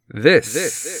This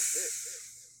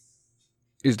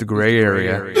is the gray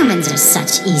area. Humans are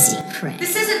such easy prey.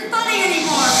 This isn't funny anymore!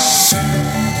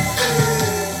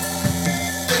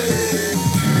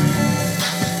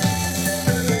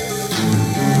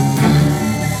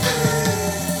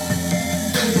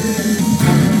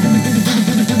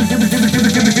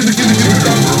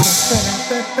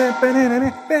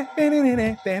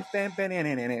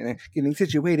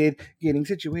 Getting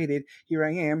situated. Here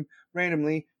I am,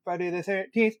 randomly, Friday the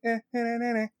 13th.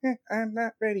 I'm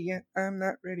not ready yet.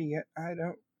 I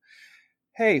don't.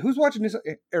 Hey, who's watching this?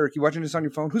 Eric, you watching this on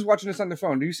your phone? Who's watching this on their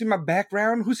phone? Do you see my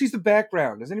background? Who sees the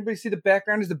background? Does anybody see the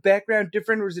background? Is the background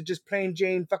different, or is it just plain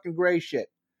Jane fucking gray shit?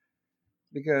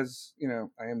 Because,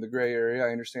 I am the gray area.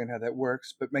 I understand how that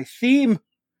works. But my theme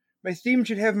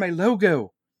should have my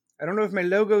logo. I don't know if my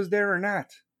logo's there or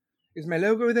not. Is my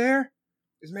logo there?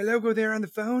 Is my logo there on the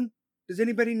phone? Does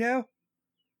anybody know?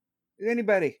 Is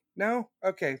anybody? No?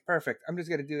 Okay, perfect. I'm just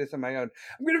going to do this on my own.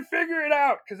 I'm going to figure it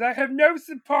out because I have no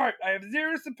support. I have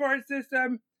zero support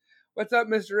system. What's up,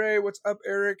 Mr. A? What's up,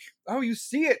 Eric? Oh, you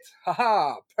see it.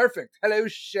 Haha, perfect. Hello,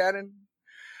 Shannon.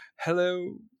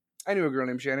 Hello. I knew a girl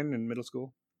named Shannon in middle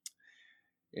school.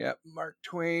 Yeah, Mark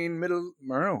Twain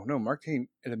Mark Twain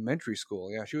elementary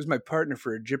school. Yeah, she was my partner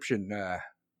for Egyptian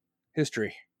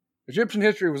history. Egyptian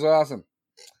history was awesome.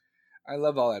 I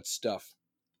love all that stuff.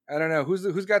 I don't know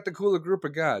who's got the cooler group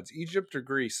of gods, Egypt or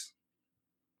Greece.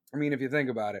 I mean, if you think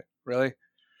about it, really,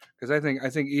 because I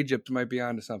think Egypt might be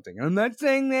onto something. And I'm not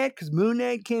saying that because Moon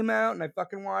Knight came out and I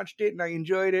fucking watched it and I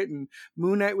enjoyed it and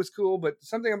Moon Knight was cool, but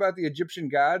something about the Egyptian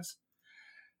gods,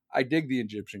 I dig the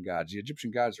Egyptian gods. The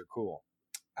Egyptian gods are cool.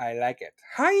 I like it.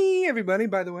 Hi, everybody,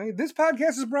 by the way. This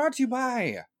podcast is brought to you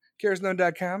by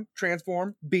CaresNone.com.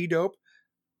 Transform. Be dope.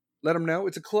 Let them know.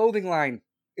 It's a clothing line.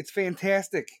 It's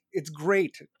fantastic. It's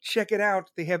great. Check it out.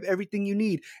 They have everything you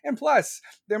need. And plus,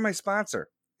 they're my sponsor.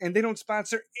 And they don't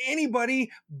sponsor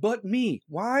anybody but me.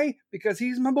 Why? Because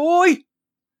he's my boy.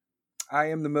 I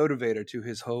am the motivator to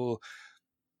his whole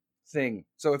thing.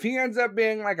 So if he ends up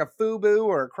being like a FUBU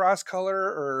or a cross color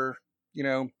or,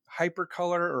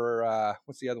 Hypercolor or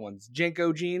what's the other ones?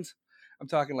 Jenko jeans. I'm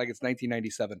talking like it's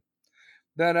 1997.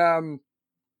 Then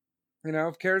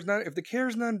if the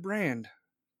Cares None brand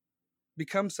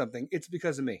becomes something, it's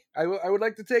because of me. I would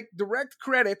like to take direct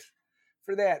credit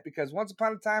for that because once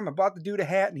upon a time I bought the dude a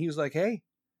hat and he was like, "Hey,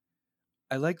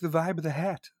 I like the vibe of the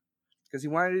hat," because he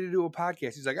wanted to do a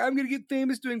podcast. He's like, "I'm gonna get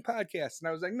famous doing podcasts," and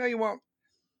I was like, "No, you won't.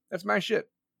 That's my shit.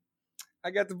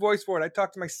 I got the voice for it. I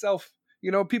talk to myself."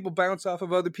 People bounce off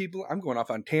of other people. I'm going off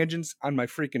on tangents on my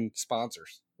freaking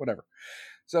sponsors, whatever.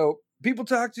 So people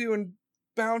talk to you and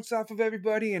bounce off of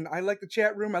everybody. And I like the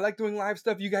chat room. I like doing live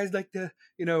stuff. You guys like to,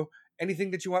 anything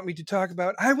that you want me to talk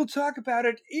about, I will talk about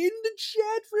it in the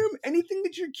chat room. Anything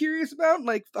that you're curious about,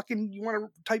 like fucking, you want to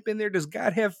type in there, does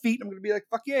God have feet? I'm going to be like,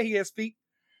 fuck yeah, he has feet.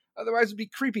 Otherwise it'd be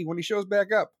creepy when he shows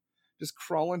back up. Just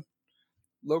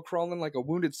low crawling like a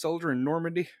wounded soldier in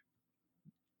Normandy.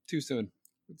 Too soon.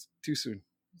 It's too soon.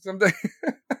 Something.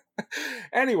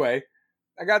 Anyway,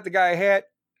 I got the guy a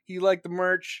hat. He liked the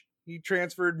merch. He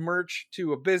transferred merch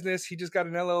to a business. He just got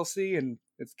an LLC, and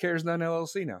it's Cares None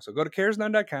LLC now. So go to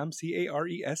caresnone.com,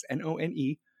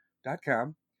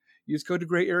 CaresNone.com. Use code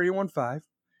GRAYAREA15,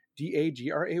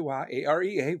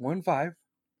 DAGRAYAREA15,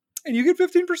 and you get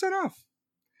 15% off.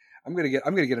 I'm gonna get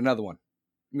another one.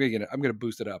 I'm gonna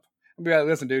boost it up. I'm gonna be like,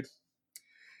 listen, dude.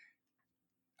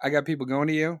 I got people going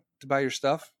to you to buy your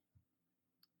stuff.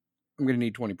 I'm going to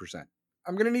need 20%.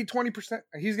 I'm going to need 20%.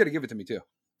 He's going to give it to me too.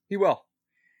 He will.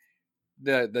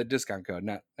 The discount code,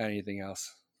 not anything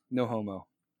else. No homo.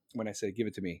 When I say give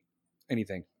it to me,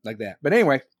 anything like that. But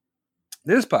anyway,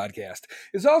 this podcast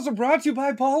is also brought to you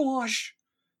by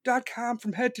ballwash.com.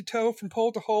 From head to toe, from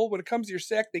pole to hole. When it comes to your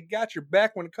sack, they got your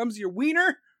back. When it comes to your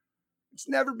wiener, it's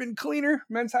never been cleaner.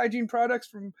 Men's hygiene products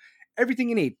from everything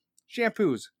you need.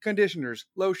 Shampoos, conditioners,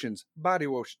 lotions, body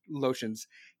wash lotions,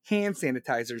 hand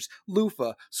sanitizers,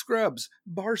 loofah, scrubs,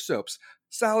 bar soaps,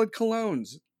 solid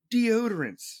colognes,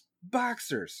 deodorants,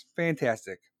 boxers.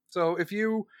 Fantastic. So if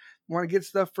you want to get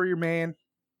stuff for your man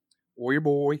or your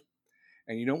boy,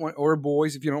 and you don't want, or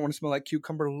boys, if you don't want to smell like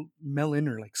cucumber melon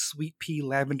or like sweet pea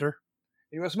lavender,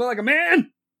 and you want to smell like a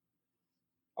man,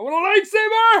 I want a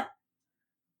lightsaber,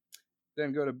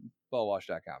 then go to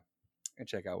ballwash.com and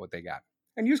check out what they got.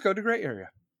 And use code GRAYAREA.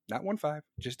 Not 15,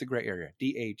 just the gray area.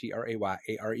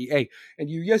 DAGRAYAREA. And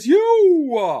you get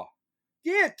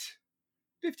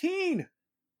 15%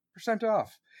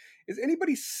 off. Is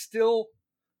anybody still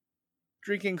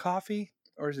drinking coffee?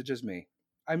 Or is it just me?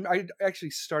 I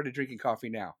actually started drinking coffee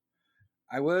now.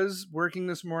 I was working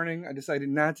this morning. I decided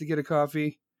not to get a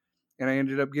coffee. and I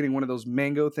ended up getting one of those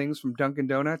mango things from Dunkin'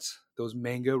 Donuts, those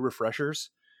mango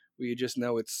refreshers, where you just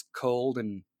know it's cold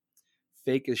and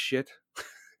fake as shit.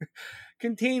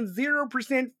 Contains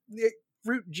 0%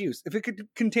 fruit juice. If it could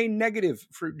contain negative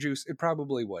fruit juice, it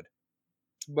probably would.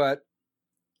 But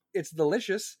it's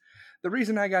delicious. The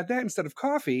reason I got that instead of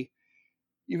coffee,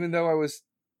 even though I was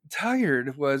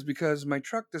tired, was because my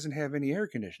truck doesn't have any air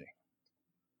conditioning.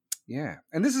 Yeah.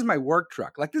 And this is my work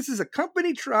truck. Like, this is a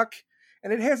company truck,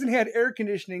 and it hasn't had air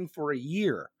conditioning for a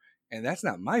year. And that's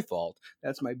not my fault.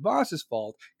 That's my boss's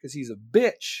fault, because he's a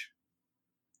bitch.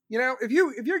 You know, if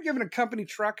you're given a company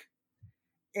truck,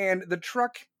 and the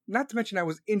truck, not to mention I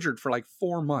was injured for like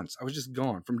 4 months. I was just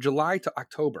gone from July to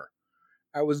October.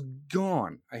 I was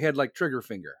gone. I had like trigger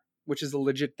finger, which is a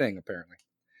legit thing apparently.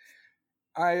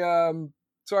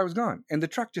 So I was gone, and the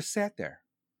truck just sat there,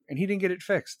 and he didn't get it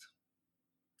fixed.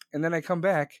 And then I come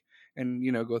back and,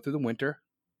 go through the winter.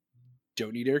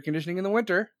 Don't need air conditioning in the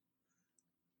winter.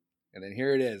 And then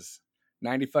here it is,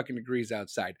 90 fucking degrees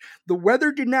outside. The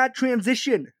weather did not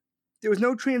transition. There was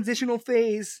no transitional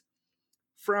phase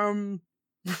from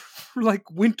like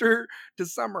winter to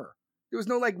summer. There was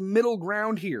no like middle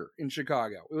ground here in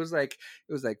Chicago. It was like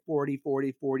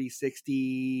 40,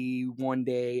 60 one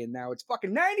day, and now it's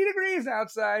fucking 90 degrees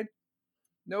outside.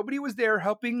 Nobody was there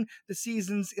helping the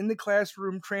seasons in the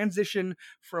classroom transition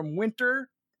from winter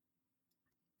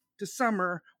to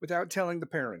summer without telling the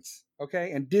parents.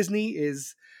 Okay? And Disney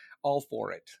is all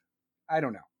for it. I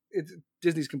don't know.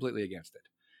 Disney's completely against it.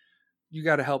 You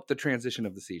got to help the transition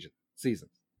of the season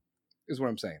is what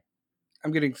I'm saying.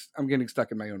 I'm getting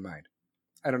stuck in my own mind.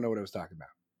 I don't know what I was talking about.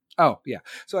 Oh, yeah.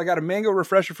 So I got a mango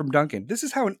refresher from Dunkin'. This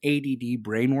is how an ADD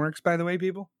brain works, by the way,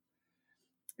 people.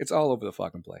 It's all over the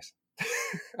fucking place.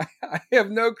 I have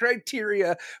no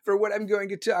criteria for what I'm going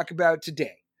to talk about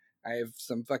today. I have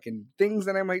some fucking things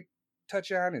that I might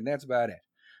touch on, and that's about it.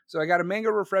 So I got a mango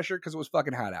refresher because it was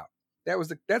fucking hot out.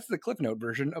 That's the Cliff Note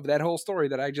version of that whole story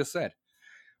that I just said.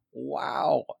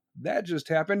 Wow, that just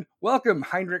happened. Welcome,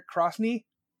 Heinrich Krosny.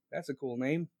 That's a cool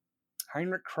name.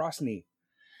 Heinrich Krosny.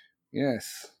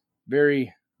 Yes.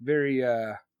 Very, very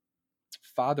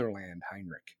fatherland,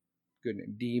 Heinrich. Good.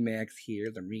 D-Max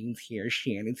here, Lorene's here,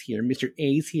 Shannon's here, Mr.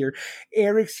 A's here,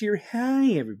 Eric's here.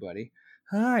 Hi, everybody.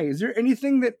 Hi. Is there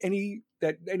anything that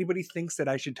anybody thinks that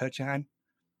I should touch on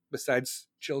besides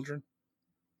children?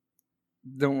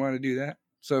 Don't want to do that.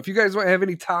 So if you guys have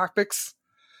any topics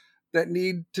that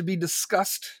need to be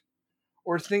discussed,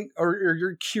 or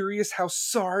you're curious how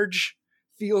Sarge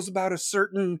feels about a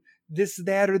certain this,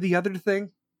 that, or the other thing,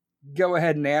 go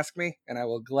ahead and ask me, and I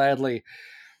will gladly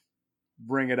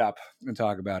bring it up and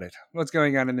talk about it. What's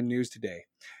going on in the news today?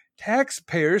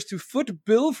 Taxpayers to foot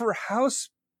bill for House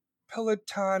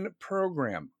Peloton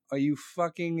program. Are you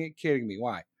fucking kidding me?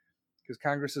 Why? Because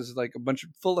Congress is like a bunch of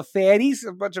fatties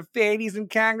in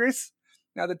Congress.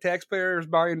 Now the taxpayer is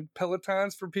buying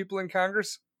Pelotons for people in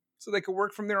Congress so they can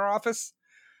work from their office.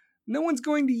 No one's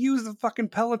going to use the fucking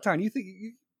Peloton. You think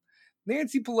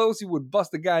Nancy Pelosi would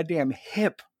bust a goddamn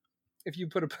hip if you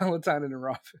put a Peloton in her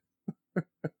office?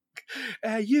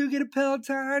 You get a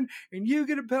Peloton, and you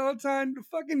get a Peloton. The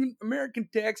fucking American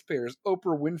taxpayers,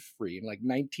 Oprah Winfrey in like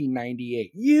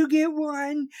 1998. You get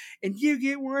one, and you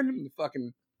get one. And the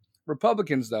fucking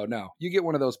Republicans, though, no. You get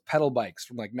one of those pedal bikes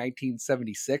from like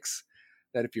 1976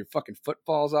 that if your fucking foot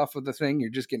falls off of the thing, you're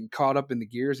just getting caught up in the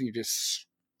gears and you're just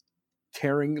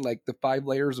tearing like the 5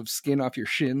 layers of skin off your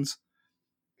shins.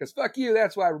 Because fuck you,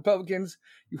 that's why, Republicans,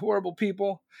 you horrible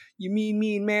people, you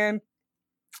mean man.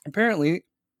 Apparently,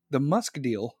 the Musk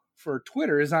deal for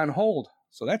Twitter is on hold.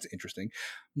 So that's interesting.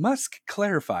 Musk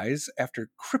clarifies after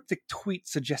cryptic tweet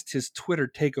suggests his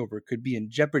Twitter takeover could be in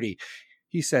jeopardy.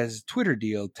 He says Twitter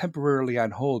deal temporarily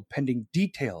on hold pending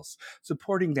details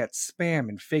supporting that spam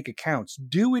and fake accounts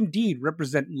do indeed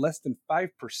represent less than 5%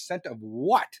 of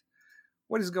what?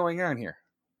 What is going on here?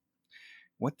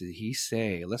 What did he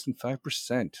say? Less than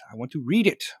 5%. I want to read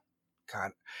it.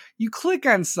 God, you click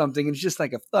on something and it's just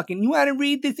like a fucking, you want to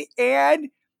read this ad?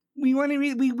 We want to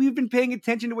read, we've been paying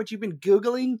attention to what you've been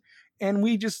Googling, and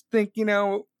we just think, you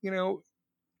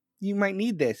might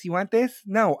need this. You want this?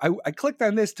 No, I clicked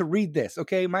on this to read this,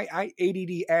 okay? My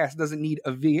ADD ass doesn't need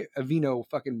a Aveeno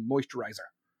fucking moisturizer.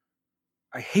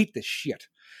 I hate this shit.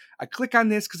 I click on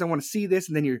this because I want to see this,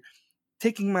 and then you're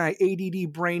taking my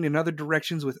ADD brain in other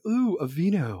directions with,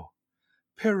 Aveeno.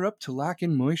 Pair up to lock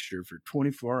in moisture for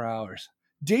 24 hours.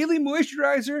 Daily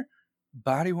moisturizer,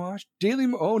 body wash,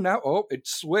 it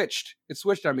switched. It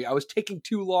switched on me. I was taking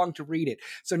too long to read it.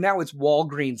 So now it's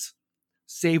Walgreens.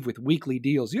 Save with weekly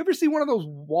deals. You ever see one of those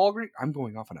Walgreens? I'm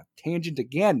going off on a tangent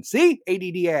again. See?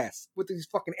 ADD ass with these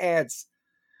fucking ads.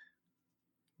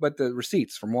 But the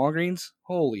receipts from Walgreens,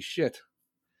 holy shit.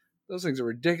 Those things are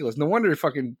ridiculous. No wonder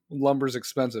fucking lumber's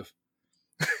expensive.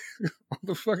 All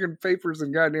the fucking papers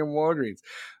in goddamn Walgreens.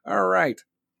 All right.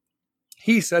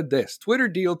 He said this: Twitter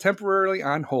deal temporarily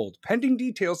on hold, pending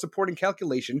details supporting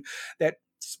calculation that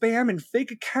spam and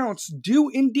fake accounts do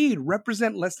indeed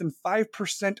represent less than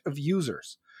 5% of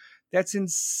users. That's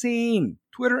insane.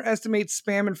 Twitter estimates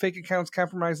spam and fake accounts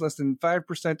comprise less than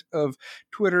 5% of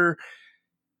Twitter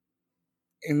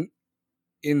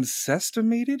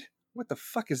incestimated? What the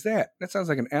fuck is that? That sounds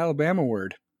like an Alabama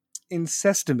word.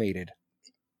 Incestimated.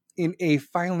 In a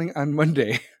filing on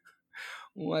Monday.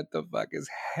 What the fuck is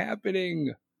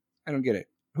happening? I don't get it.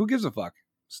 Who gives a fuck?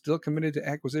 Still committed to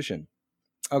acquisition.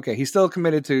 Okay, he's still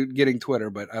committed to getting Twitter,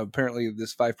 but apparently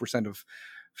this 5% of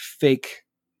fake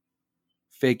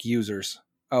users.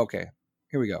 Okay,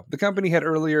 here we go. The company had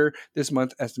earlier this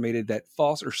month estimated that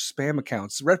false or spam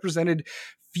accounts represented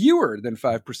fewer than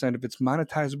 5% of its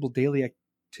monetizable daily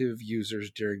active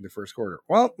users during the first quarter.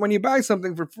 Well, when you buy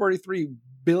something for $43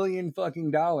 billion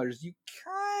fucking dollars, you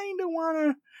kind of want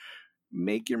to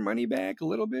make your money back a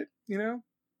little bit, you know?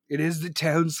 It is the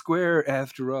town square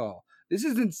after all. This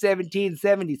isn't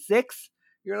 1776.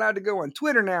 You're allowed to go on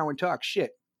Twitter now and talk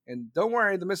shit. And don't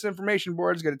worry, the misinformation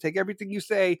board is going to take everything you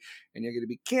say and you're going to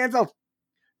be canceled.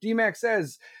 DMAX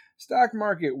says, stock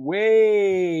market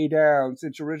way down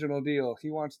since original deal. He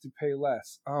wants to pay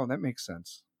less. Oh, that makes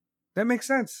sense. That makes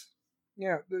sense.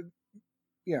 Yeah.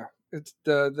 It's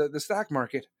the stock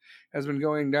market has been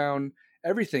going down.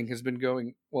 Everything has been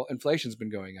going, well, inflation's been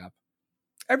going up.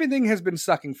 Everything has been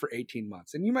sucking for 18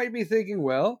 months. And you might be thinking,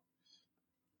 well,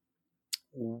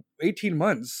 18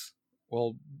 months?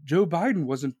 Well, Joe Biden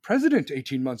wasn't president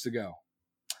 18 months ago.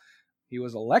 He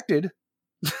was elected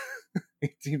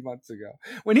 18 months ago.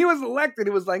 When he was elected,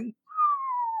 it was like,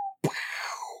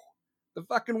 the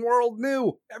fucking world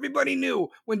knew. Everybody knew.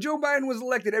 When Joe Biden was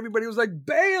elected, everybody was like,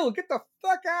 bail, get the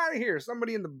fuck out of here.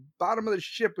 Somebody in the bottom of the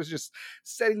ship was just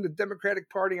setting the Democratic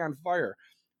Party on fire,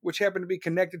 which happened to be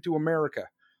connected to America.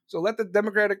 So let the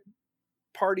Democratic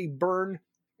Party burn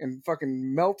and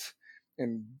fucking melt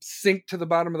and sink to the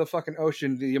bottom of the fucking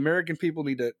ocean. The American people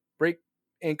need to break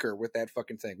anchor with that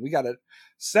fucking thing. We got to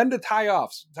send the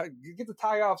tie-offs. Get the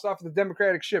tie-offs off of the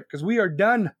Democratic ship because we are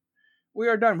done. We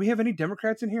are done. We have any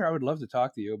Democrats in here? I would love to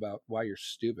talk to you about why you're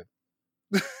stupid.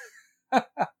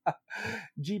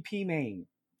 GP Maine.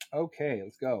 Okay,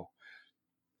 let's go.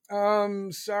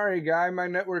 Sorry, guy. My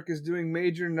network is doing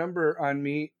major number on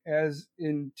me as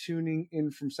in tuning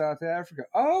in from South Africa.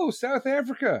 Oh, South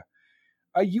Africa.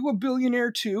 Are you a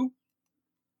billionaire too?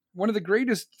 One of the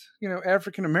greatest,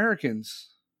 African Americans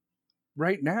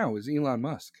right now is Elon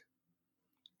Musk.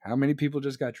 How many people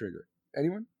just got triggered?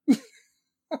 Anyone?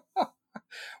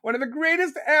 One of the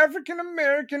greatest African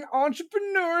American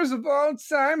entrepreneurs of all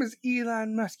time is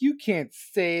Elon Musk. You can't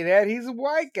say that. He's a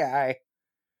white guy.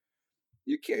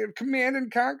 You can't command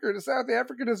and conquer. South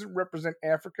Africa doesn't represent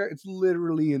Africa. It's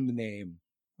literally in the name.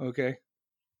 Okay?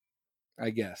 I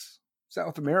guess.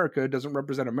 South America doesn't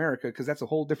represent America because that's a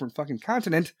whole different fucking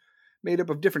continent made up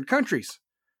of different countries.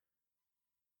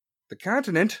 The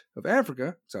continent of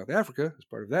Africa, South Africa, is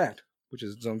part of that, which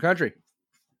is its own country.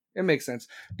 It makes sense.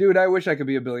 Dude, I wish I could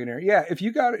be a billionaire. Yeah, if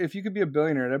you could be a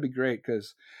billionaire, that'd be great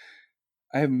because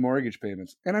I have mortgage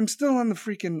payments. And I'm still on the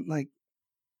freaking,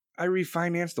 I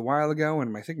refinanced a while ago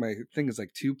and I think my thing is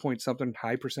 2 point something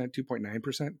high percent,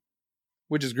 2.9%,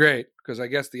 which is great because I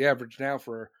guess the average now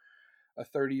for a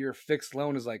 30-year fixed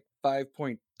loan is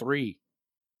 5.3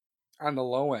 on the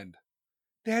low end.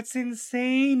 That's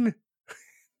insane.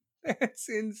 That's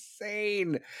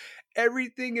insane.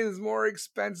 Everything is more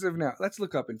expensive now. Let's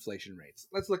look up inflation rates.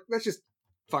 Let's just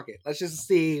fuck it. Let's just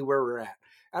see where we're at.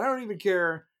 I don't even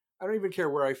care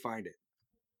where I find it.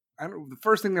 The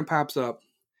first thing that pops up,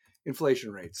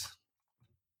 inflation rates.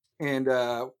 And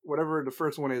whatever the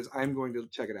first one is, I'm going to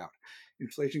check it out.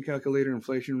 Inflation calculator,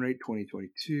 inflation rate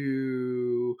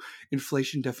 2022,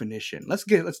 inflation definition. Let's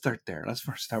start there. Let's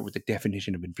first start with the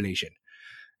definition of inflation.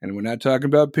 And we're not talking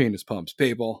about penis pumps,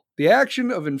 people. The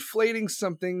action of inflating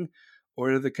something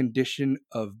or the condition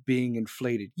of being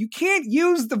inflated. You can't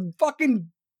use the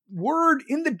fucking word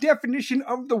in the definition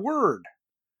of the word.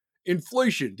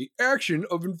 Inflation, the action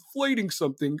of inflating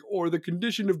something or the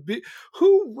condition of being...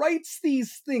 Who writes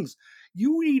these things?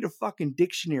 You need a fucking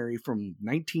dictionary from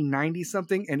 1990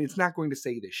 something and it's not going to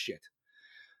say this shit.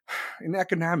 In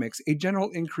economics, a general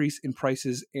increase in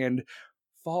prices and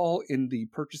fall in the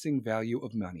purchasing value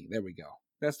of money. There we go.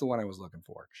 That's the one I was looking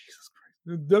for. Jesus Christ.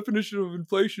 The definition of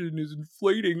inflation is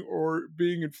inflating or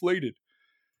being inflated.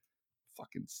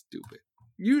 Fucking stupid.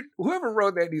 Whoever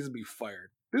wrote that needs to be fired.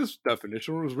 This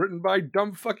definition was written by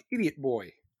dumb fuck idiot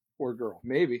boy or girl.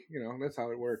 Maybe, that's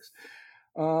how it works.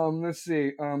 Let's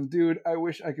see. Dude, I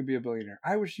wish I could be a billionaire.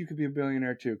 I wish you could be a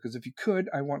billionaire too, because if you could,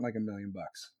 I want like $1 million.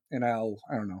 And I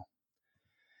don't know.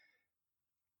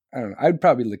 I'd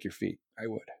probably lick your feet. I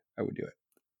would do it.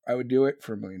 I would do it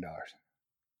for $1 million.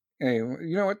 Hey,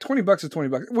 you know what? $20 is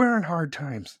 $20. We're on hard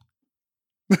times.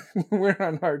 We're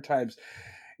on hard times.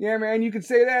 Yeah, man, you could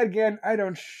say that again. I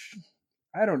don't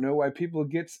know why people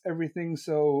get everything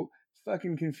so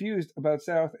fucking confused about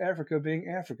South Africa being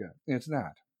Africa. It's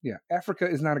not. Yeah, Africa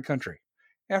is not a country.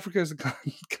 Africa is a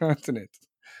continent.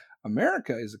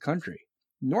 America is a country.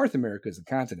 North America is a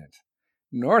continent.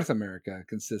 North America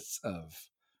consists of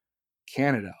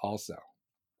Canada also.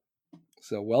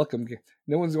 So welcome.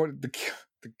 No one's going to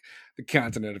the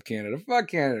continent of Canada. Fuck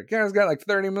Canada. Canada's got like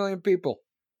 30 million people.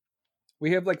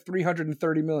 We have like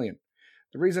 330 million.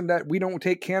 The reason that we don't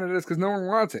take Canada is because no one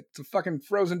wants it. It's a fucking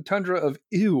frozen tundra of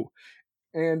ew.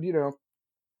 And,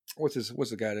 what's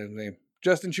the guy's name?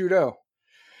 Justin Trudeau.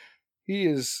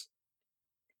 He's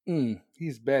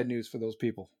bad news for those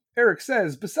people. Eric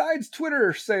says, besides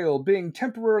Twitter sale being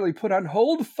temporarily put on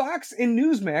hold, Fox and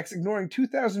Newsmax ignoring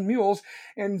 2,000 Mules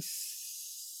and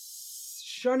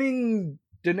shunning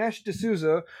Dinesh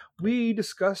D'Souza, we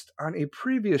discussed on a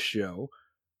previous show.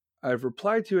 I've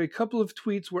replied to a couple of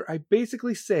tweets where I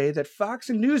basically say that Fox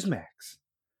and Newsmax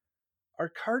are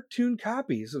cartoon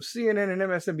copies of CNN and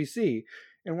MSNBC,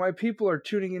 and why people are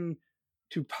tuning in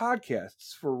to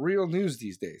podcasts for real news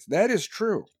these days. That is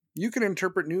true. You can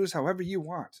interpret news however you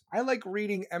want. I like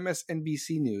reading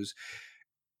MSNBC news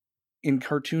in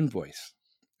cartoon voice,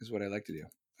 is what I like to do.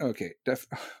 Okay,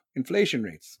 inflation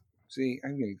rates. See,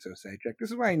 I'm getting so sidetracked.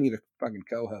 This is why I need a fucking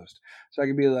co-host. So I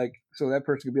can be like, so that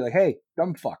person could be like, hey,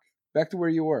 dumb fuck, back to where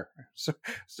you were. So,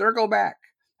 circle back.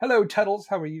 Hello, Tuttles,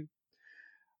 how are you?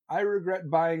 I regret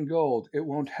buying gold. It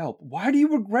won't help. Why do you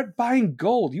regret buying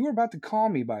gold? You were about to call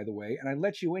me, by the way, and I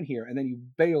let you in here, and then you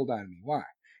bailed on me. Why?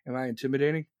 Am I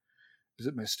intimidating? Is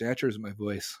it my stature or is it my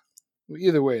voice? Well,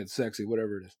 either way, it's sexy,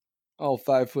 whatever it is. All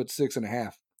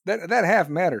 5'6.5". That half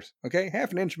matters, okay?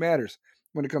 Half an inch matters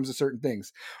when it comes to certain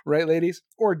things. Right, ladies?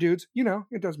 Or dudes.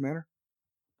 It does matter.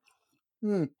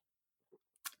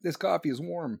 This coffee is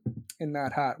warm and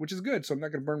not hot, which is good, so I'm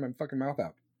not going to burn my fucking mouth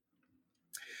out.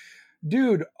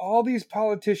 Dude, all these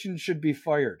politicians should be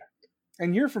fired.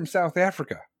 And you're from South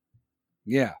Africa.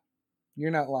 Yeah,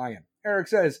 you're not lying. Eric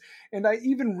says, and I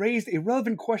even raised a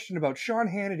relevant question about Sean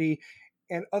Hannity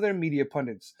and other media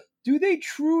pundits. Do they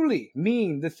truly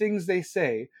mean the things they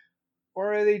say,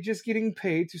 or are they just getting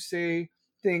paid to say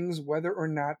things whether or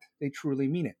not they truly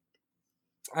mean it?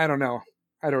 I don't know.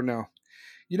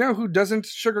 You know who doesn't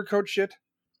sugarcoat shit?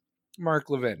 Mark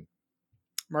Levin.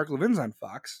 Mark Levin's on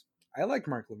Fox. I like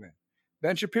Mark Levin.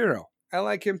 Ben Shapiro. I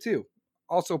like him too.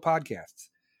 Also podcasts.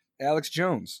 Alex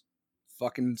Jones.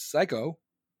 Fucking psycho.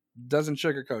 Doesn't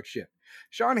sugarcoat shit.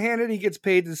 Sean Hannity gets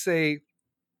paid to say,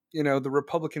 the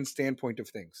Republican standpoint of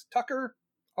things. Tucker,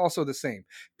 also the same.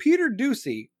 Peter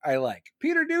Doocy, I like.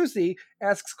 Peter Doocy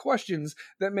asks questions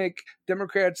that make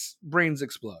Democrats' brains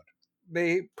explode.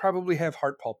 They probably have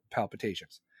heart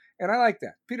palpitations. And I like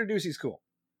that. Peter Doocy's cool.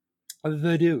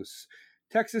 The Deuce.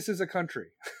 Texas is a country.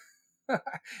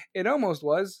 It almost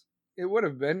was. It would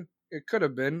have been. It could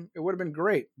have been. It would have been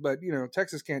great. But,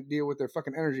 Texas can't deal with their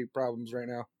fucking energy problems right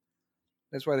now.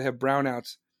 That's why they have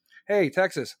brownouts. Hey,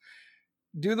 Texas,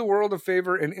 do the world a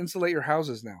favor and insulate your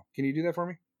houses now. Can you do that for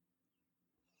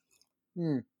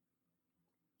me?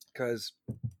 Because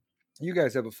you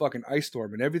guys have a fucking ice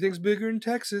storm and everything's bigger in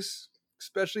Texas,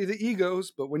 especially the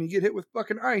egos. But when you get hit with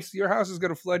fucking ice, your house is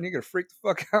going to flood and you're going to freak the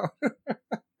fuck out.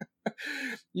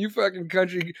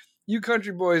 You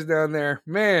country boys down there,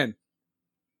 man,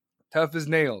 tough as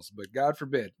nails. But God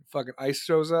forbid, fucking ice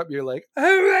shows up, you're like, oh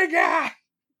my God.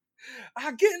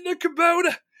 I get in the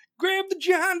Kubota, grab the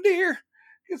John Deere.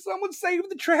 Can someone save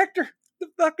the tractor? The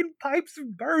fucking pipes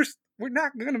have burst. We're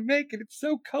not going to make it. It's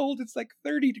so cold. It's like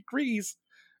 30 degrees.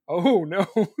 Oh, no.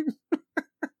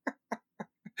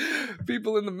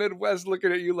 People in the Midwest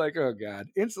looking at you like, oh, God.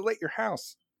 Insulate your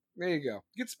house. There you go.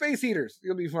 Get space heaters.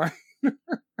 You'll be fine.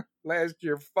 Last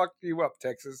year fucked you up,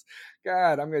 Texas.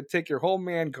 God, I'm going to take your whole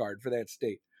man card for that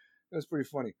state. That was pretty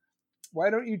funny. Why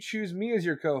don't you choose me as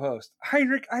your co-host?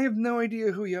 Heinrich, I have no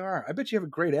idea who you are. I bet you have a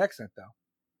great accent, though.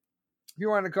 If you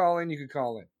want to call in, you can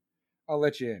call in. I'll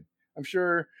let you in. I'm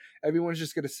sure everyone's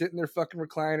just going to sit in their fucking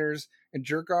recliners and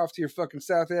jerk off to your fucking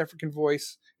South African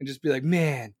voice and just be like,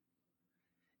 man,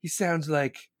 he sounds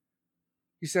like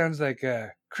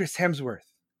Chris Hemsworth.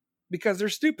 Because they're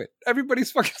stupid.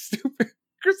 Everybody's fucking stupid.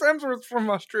 Chris Hemsworth's from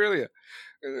Australia.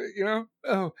 You know?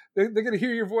 Oh, they're going to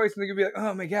hear your voice and they're going to be like,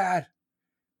 oh my God.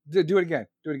 Do it again.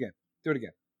 Do it again. Do it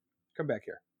again. Come back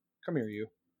here. Come here, you.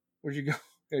 Where'd you go?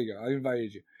 There you go. I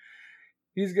invited you.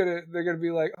 They're going to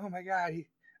be like, oh my God.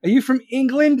 Are you from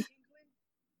England?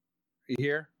 Are you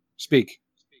here? Speak.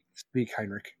 Speak,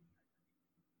 Heinrich.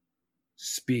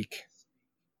 Speak.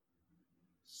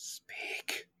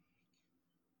 Speak.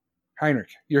 Heinrich,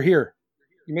 you're here.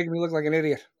 You're making me look like an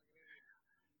idiot.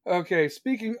 Okay,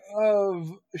 speaking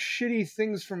of shitty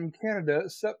things from Canada,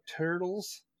 sup,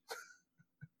 turtles?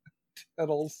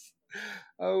 Tuttles.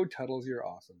 Oh, Tuttles, you're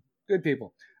awesome. Good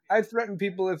people. I threaten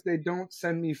people if they don't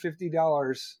send me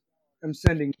 $50. I'm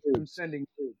sending food.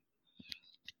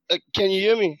 Can you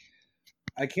hear me?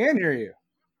 I can hear you.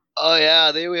 Oh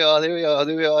yeah, there we are.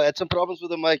 I had some problems with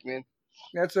the mic, man.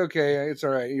 That's okay. It's all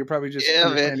right. You're probably just Yeah,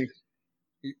 understanding.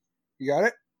 You got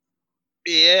it?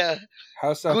 Yeah.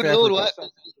 How's South Good Africa? Lord,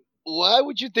 why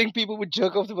would you think people would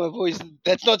jerk off to my voice?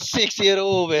 That's not sexy at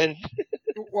all, man.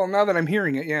 Well, now that I'm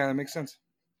hearing it, yeah, that makes sense.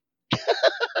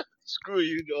 Screw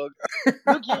you, dog.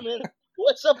 Look here, man.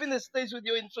 What's up in the States with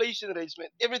your inflation rates, man?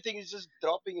 Everything is just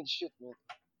dropping and shit, man.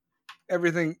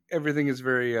 Everything is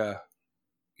very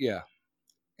yeah.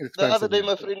 It's The other expensive day, now.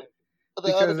 my friend.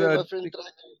 Because, My friend tried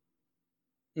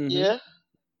to. Mhm. Yeah.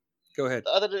 Go ahead.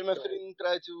 The other day, my friend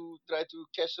tried to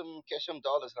cash some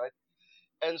dollars, right?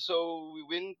 And so we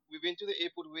went to the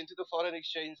airport. We went to the foreign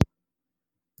exchange.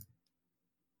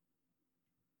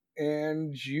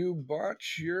 And you bought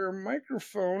your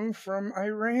microphone from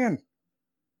Iran.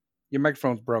 Your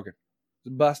microphone's broken.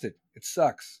 It's busted. It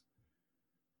sucks.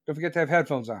 Don't forget to have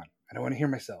headphones on. I don't want to hear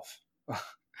myself.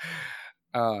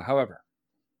 However,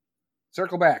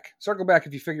 circle back. Circle back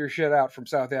if you figure shit out from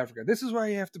South Africa. This is why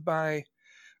you have to buy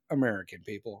American,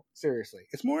 people. Seriously.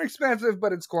 It's more expensive,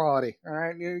 but it's quality. All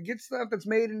right? You get stuff that's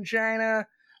made in China,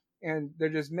 and they're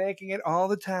just making it all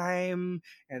the time,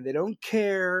 and they don't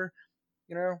care,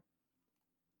 you know?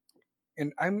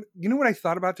 And you know what I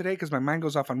thought about today? Because my mind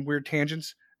goes off on weird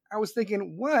tangents. I was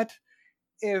thinking, what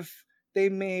if they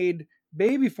made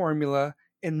baby formula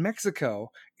in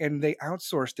Mexico and they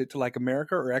outsourced it to like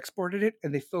America or exported it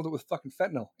and they filled it with fucking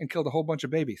fentanyl and killed a whole bunch of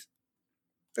babies?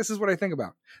 This is what I think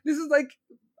about. This is like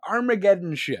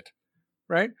Armageddon shit,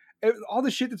 right? All the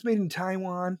shit that's made in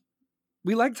Taiwan,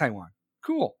 we like Taiwan.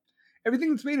 Cool. Everything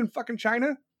that's made in fucking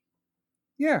China,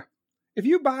 yeah. If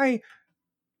you buy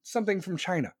something from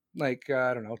China, like,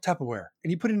 I don't know, Tupperware,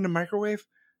 and you put it in a microwave,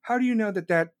 how do you know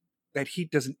that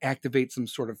heat doesn't activate some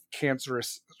sort of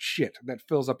cancerous shit that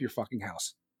fills up your fucking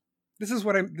house? This is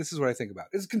what I think about.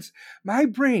 My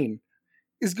brain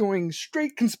is going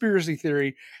straight conspiracy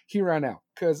theory here on out,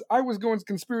 because I was going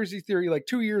conspiracy theory like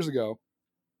 2 years ago,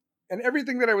 and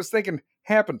everything that I was thinking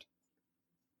happened.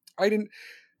 I didn't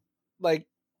like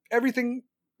everything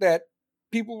that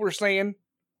people were saying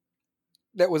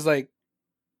that was like,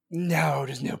 no,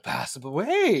 there's no possible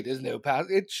way.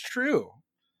 It's true.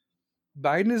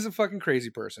 Biden is a fucking crazy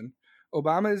person.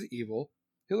 Obama is evil.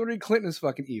 Hillary Clinton is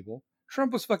fucking evil.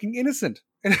 Trump was fucking innocent.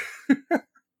 And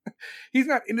he's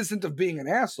not innocent of being an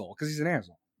asshole, because he's an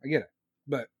asshole. I get it.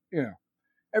 But, you know,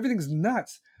 everything's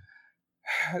nuts.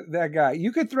 That guy,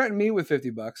 you could threaten me with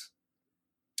 $50,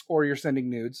 or you're sending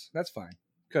nudes. That's fine,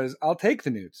 because I'll take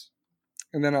the nudes,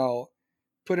 and then I'll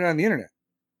put it on the internet.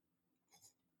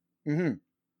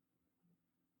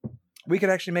 We could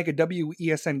actually make a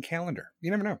WESN calendar.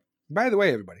 You never know. By the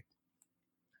way, everybody,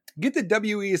 get the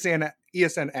WESN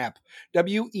app.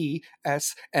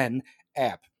 WESN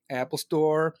app. Apple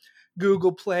Store,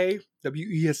 Google Play,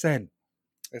 WESN.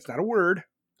 That's not a word.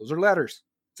 Those are letters.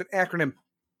 It's an acronym.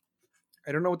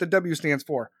 I don't know what the W stands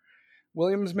for.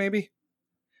 Williams, maybe?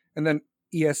 And then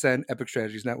ESN, Epic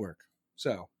Strategies Network.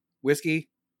 So, Whiskey,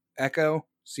 Echo,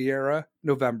 Sierra,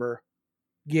 November.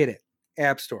 Get it.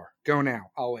 App Store. Go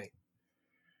now. I'll wait.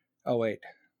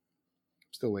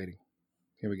 Still waiting.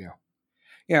 Here we go.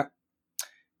 Yeah.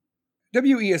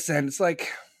 WESN, it's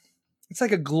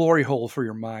like a glory hole for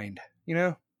your mind, you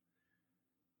know?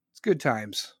 It's good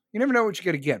times. You never know what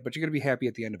you're going to get, but you're going to be happy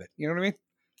at the end of it. You know what I mean?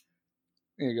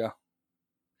 There you go.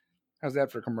 How's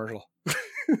that for a commercial?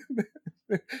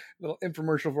 Little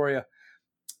infomercial for you.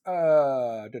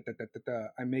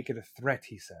 I make it a threat,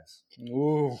 he says.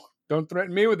 Ooh, don't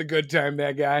threaten me with a good time,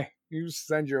 that guy. You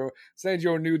send your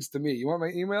nudes to me. You want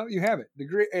my email? You have it.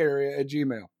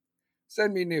 thegreatarea@gmail.com.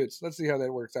 Send me nudes. Let's see how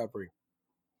that works out for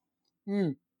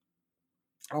you.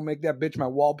 I'll make that bitch my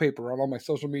wallpaper on all my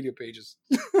social media pages.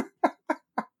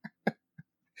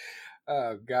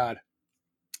 Oh, God.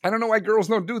 I don't know why girls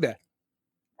don't do that.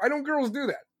 Why don't girls do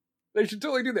that? They should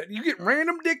totally do that. You get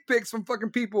random dick pics from fucking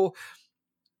people.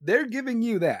 They're giving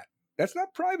you that That's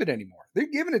not private anymore. They're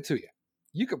giving it to you.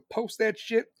 You can post that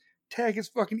shit, tag his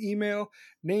fucking email,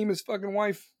 name his fucking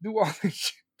wife, do all this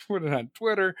shit, put it on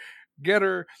Twitter,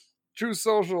 Getter, True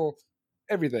Social,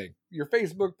 everything. Your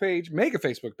Facebook page, make a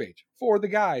Facebook page for the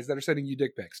guys that are sending you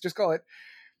dick pics. Just call it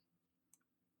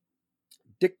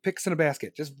Dick Pics in a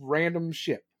Basket. Just random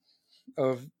shit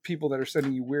of people that are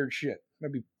sending you weird shit.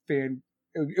 That'd be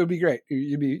it would be great.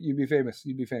 You'd be famous.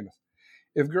 You'd be famous.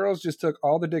 If girls just took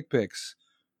all the dick pics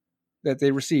that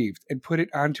they received and put it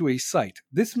onto a site,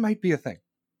 this might be a thing.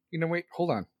 You know, wait,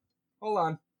 hold on.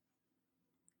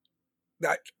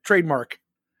 That trademark.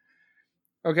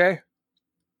 Okay?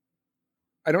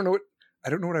 I don't know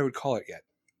what I would call it yet.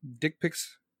 Dick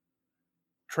pics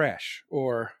trash,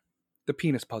 or the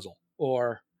penis puzzle,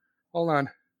 or hold on.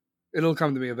 It'll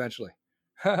come to me eventually.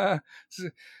 Hold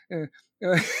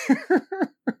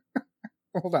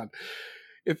on.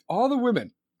 If all the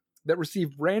women that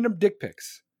received random dick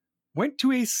pics went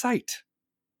to a site,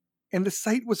 and the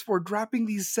site was for dropping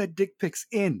these said dick pics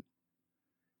in,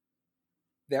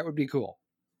 that would be cool.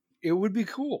 It would be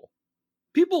cool.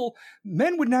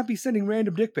 Men would not be sending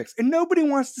random dick pics, and nobody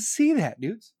wants to see that,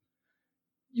 dudes.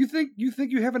 You think you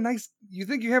have a nice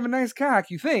cock,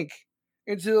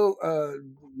 until a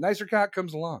nicer cock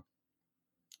comes along.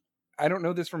 I don't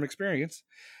know this from experience,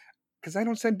 because I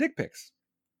don't send dick pics.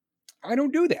 I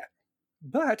don't do that.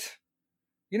 But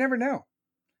you never know.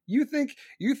 You think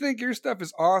your stuff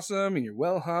is awesome and you're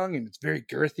well hung and it's very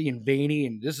girthy and veiny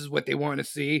and this is what they want to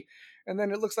see, and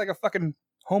then it looks like a fucking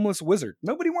homeless wizard.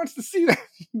 Nobody wants to see that.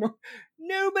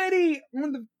 Nobody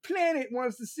on the planet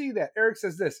wants to see that. Eric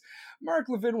says this: Mark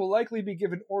Levin will likely be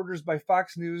given orders by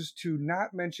Fox News to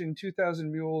not mention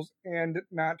 2,000 Mules and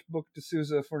not book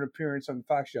D'Souza for an appearance on the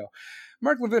Fox show.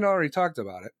 Mark Levin already talked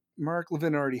about it. Mark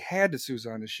Levin already had D'Souza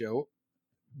on his show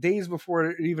days before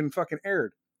it even fucking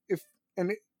aired.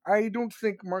 I don't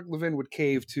think Mark Levin would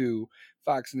cave to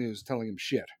Fox News telling him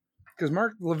shit, because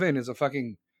Mark Levin is a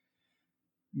fucking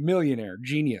millionaire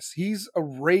genius. He's a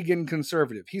Reagan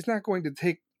conservative. He's not going to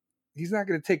take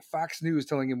Fox News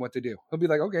telling him what to do. He'll be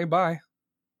like, okay, bye.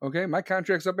 Okay, my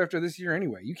contract's up after this year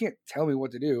anyway. You can't tell me what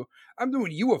to do. I'm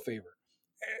doing you a favor.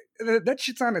 That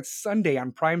shit's on at Sunday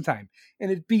on primetime,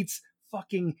 and it beats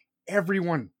fucking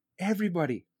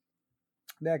everybody.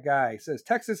 That guy says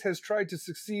Texas has tried to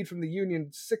secede from the Union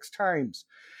 6 times.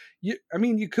 You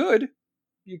could,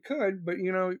 but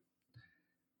you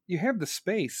have the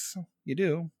space. You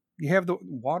do. You have the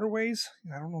waterways.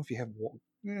 I don't know if you have.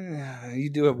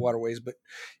 You do have waterways, but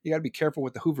you got to be careful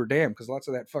with the Hoover Dam, because lots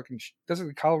of that fucking doesn't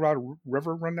the Colorado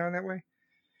River run down that way?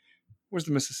 Where's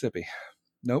the Mississippi?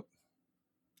 Nope.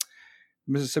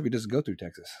 Mississippi doesn't go through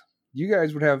Texas. You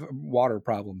guys would have water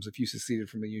problems if you seceded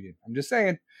from the Union. I'm just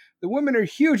saying. The women are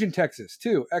huge in Texas,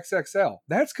 too. XXL.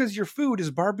 That's because your food is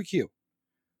barbecue.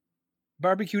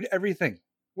 Barbecued everything.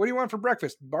 What do you want for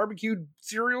breakfast? Barbecued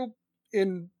cereal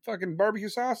in fucking barbecue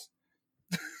sauce?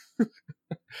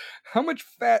 How much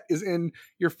fat is in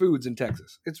your foods in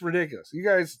Texas? It's ridiculous. You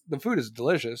guys, the food is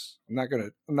delicious. I'm not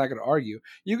gonna argue.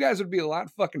 You guys would be a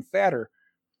lot fucking fatter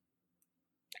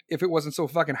if it wasn't so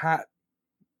fucking hot.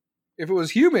 If it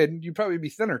was humid, you'd probably be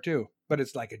thinner too. But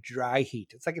it's like a dry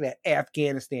heat. It's like that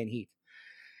Afghanistan heat.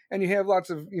 And you have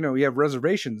lots of, you have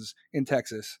reservations in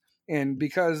Texas. And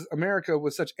because America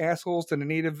was such assholes to the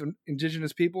native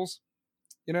indigenous peoples,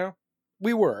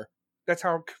 we were. That's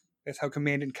how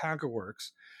Command and Conquer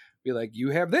works. Be like,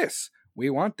 you have this. We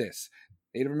want this.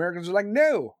 Native Americans are like,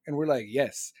 no. And we're like,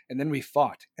 yes. And then we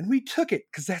fought. And we took it,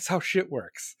 because that's how shit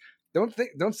works. Don't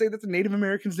say that the Native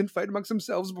Americans didn't fight amongst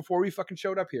themselves before we fucking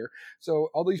showed up here. So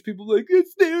all these people are like,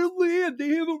 it's their land. They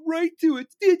have a right to it.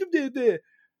 The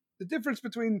difference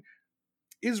between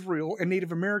Israel and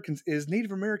Native Americans is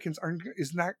Native Americans they're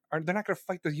not going to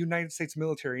fight the United States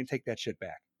military and take that shit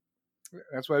back.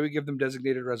 That's why we give them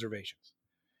designated reservations.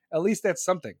 At least that's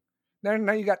something.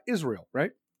 Now you got Israel,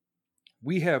 right?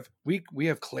 We have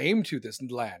claim to this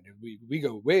land. We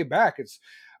go way back. It's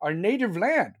our native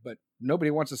land, but nobody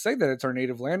wants to say that it's our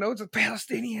native land. No, it's the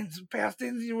Palestinians.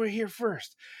 Palestinians were here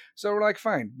first. So we're like,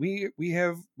 fine. We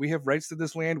have rights to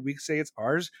this land. We say it's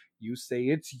ours. You say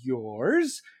it's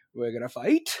yours. We're gonna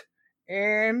fight.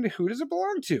 And who does it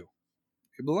belong to?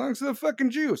 It belongs to the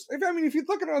fucking Jews. If you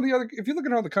look at all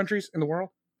the countries in the world,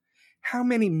 how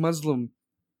many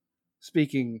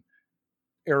Muslim-speaking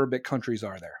Arabic countries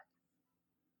are there?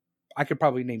 I could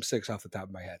probably name 6 off the top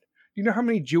of my head. Do you know how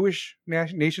many Jewish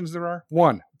nations there are?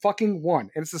 1. Fucking 1.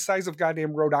 And it's the size of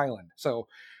goddamn Rhode Island. So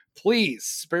please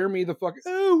spare me the fuck.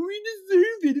 Oh, we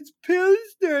deserve it. It's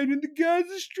Palestine and the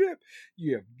Gaza Strip.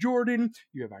 You have Jordan.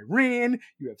 You have Iran.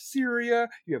 You have Syria.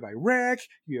 You have Iraq.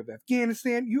 You have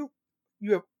Afghanistan.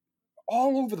 You have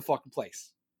all over the fucking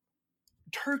place.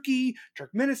 Turkey,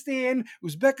 Turkmenistan,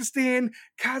 Uzbekistan,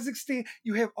 Kazakhstan.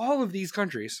 You have all of these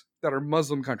countries that are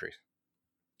Muslim countries.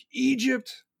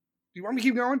 Egypt. Do you want me to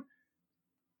keep going?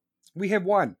 We have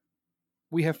one.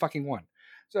 We have fucking one.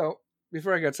 So,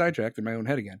 before I got sidetracked in my own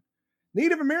head again,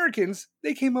 Native Americans,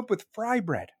 they came up with fry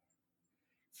bread.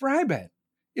 Fry bread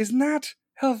is not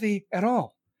healthy at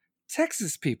all.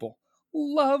 Texas people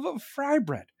love fry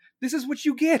bread. This is what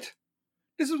you get.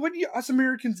 This is what us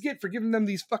Americans get for giving them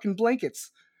these fucking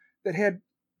blankets that had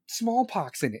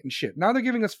smallpox in it and shit. Now they're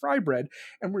giving us fry bread,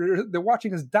 and they're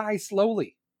watching us die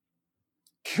slowly.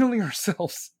 Killing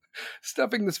ourselves.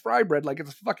 Stuffing this fry bread like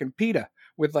it's fucking pita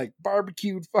with like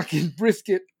barbecued fucking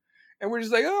brisket. And we're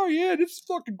just like, oh yeah, this is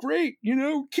fucking great. You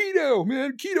know, keto,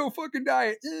 man. Keto fucking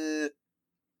diet.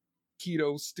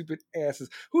 Keto, stupid asses.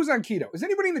 Who's on keto? Is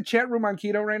anybody in the chat room on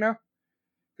keto right now?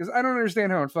 Because I don't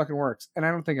understand how it fucking works. And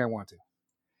I don't think I want to.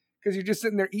 Because you're just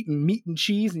sitting there eating meat and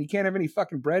cheese and you can't have any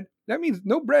fucking bread. That means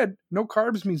no bread, no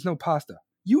carbs means no pasta.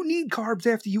 You need carbs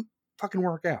after you fucking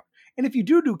work out. And if you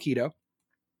do keto,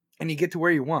 and you get to where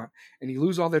you want, and you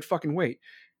lose all that fucking weight,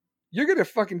 you're going to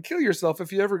fucking kill yourself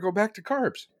if you ever go back to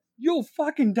carbs. You'll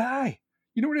fucking die.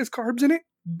 You know what has carbs in it?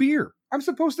 Beer. I'm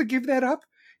supposed to give that up?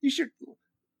 You should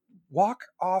walk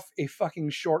off a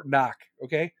fucking short dock,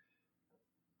 okay?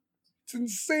 It's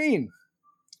insane.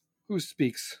 Who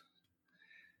speaks?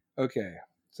 Okay.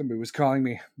 Somebody was calling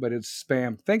me, but it's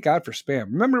spam. Thank God for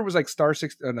spam. Remember it was like star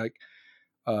 69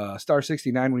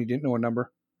 when you didn't know a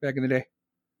number back in the day?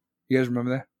 You guys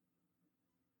remember that?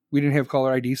 We didn't have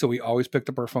caller ID, so we always picked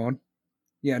up our phone.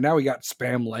 Yeah, now we got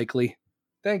spam likely.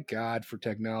 Thank God for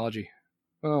technology.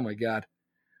 Oh my God.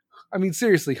 I mean,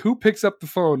 seriously, who picks up the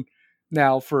phone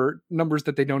now for numbers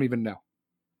that they don't even know?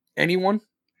 Anyone?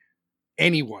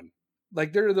 Anyone.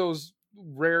 Like, there are those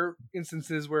rare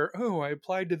instances where, oh, I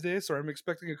applied to this, or I'm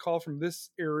expecting a call from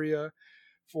this area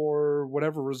for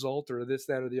whatever result, or this,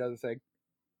 that, or the other thing.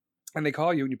 And they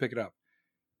call you and you pick it up.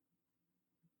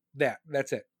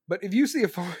 That's it. But if you see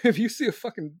a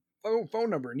fucking phone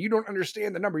number and you don't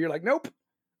understand the number, you're like, nope,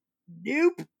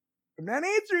 I'm not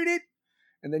answering it.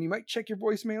 And then you might check your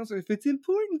voicemail. So if it's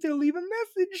important, they'll leave a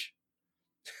message.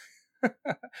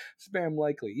 Spam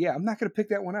likely. Yeah, I'm not going to pick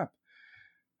that one up.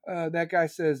 That guy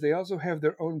says they also have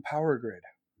their own power grid.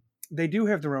 They do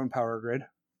have their own power grid,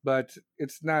 but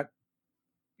it's not,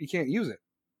 you can't use it.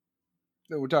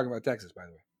 We're talking about Texas, by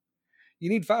the way. You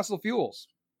need fossil fuels.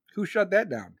 Who shut that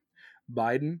down?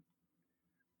 Biden.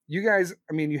 You guys,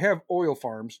 I mean, you have oil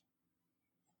farms.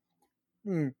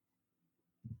 But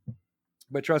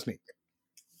trust me,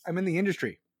 I'm in the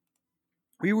industry.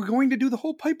 We were going to do the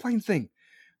whole pipeline thing.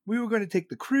 We were going to take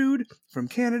the crude from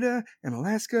Canada and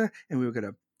Alaska, and we were going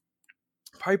to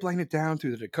pipeline it down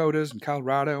through the Dakotas and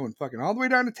Colorado and fucking all the way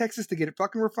down to Texas to get it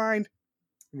fucking refined.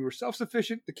 We were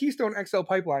self-sufficient. The Keystone XL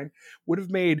pipeline would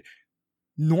have made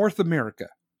North America,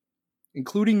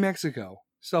 including Mexico,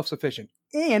 self-sufficient.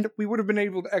 And we would have been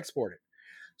able to export it.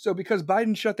 So because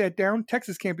Biden shut that down,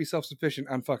 Texas can't be self-sufficient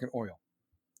on fucking oil.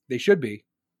 They should be.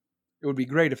 It would be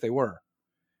great if they were.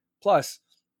 Plus,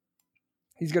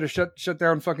 he's going to shut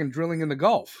down fucking drilling in the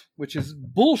Gulf, which is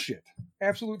bullshit.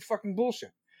 Absolute fucking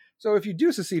bullshit. So if you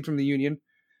do secede from the Union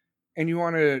and you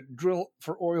want to drill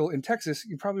for oil in Texas,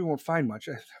 you probably won't find much.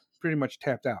 It's pretty much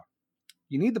tapped out.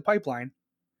 You need the pipeline,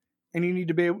 and you need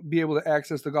to be able to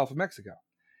access the Gulf of Mexico.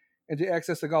 And to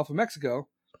access the Gulf of Mexico,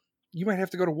 you might have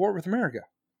to go to war with America.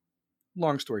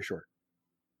 Long story short.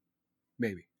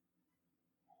 Maybe.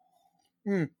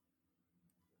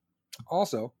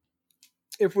 Also,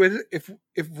 if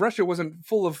Russia wasn't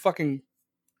full of fucking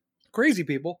crazy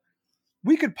people,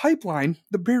 we could pipeline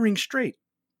the Bering Strait.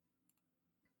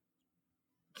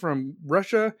 From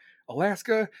Russia,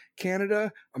 Alaska,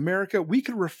 Canada, America, we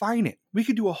could refine it. We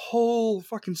could do a whole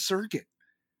fucking circuit.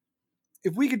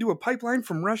 If we could do a pipeline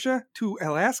from Russia to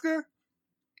Alaska,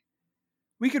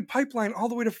 we could pipeline all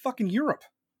the way to fucking Europe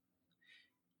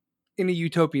in a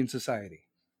utopian society.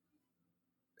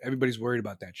 Everybody's worried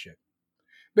about that shit.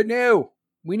 But no,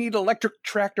 we need electric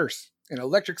tractors and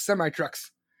electric semi-trucks.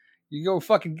 You go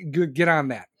fucking get on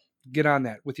that. Get on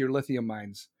that with your lithium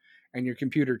mines and your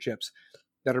computer chips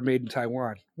that are made in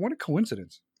Taiwan. What a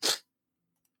coincidence.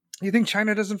 You think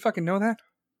China doesn't fucking know that?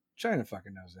 China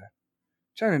fucking knows that.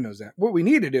 China knows that. What we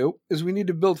need to do is we need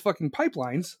to build fucking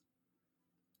pipelines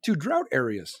to drought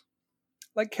areas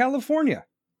like California,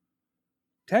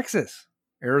 Texas,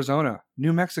 Arizona,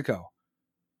 New Mexico,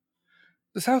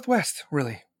 the Southwest,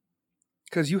 really.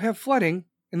 Because you have flooding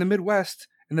in the Midwest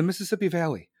and the Mississippi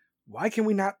Valley. Why can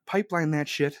we not pipeline that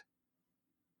shit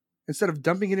instead of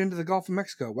dumping it into the Gulf of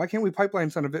Mexico? Why can't we pipeline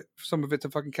some of it to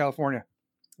fucking California,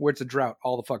 where it's a drought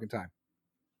all the fucking time?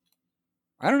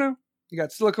 I don't know. You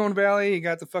got Silicon Valley, you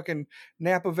got the fucking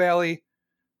Napa Valley,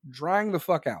 drying the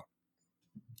fuck out.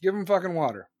 Give them fucking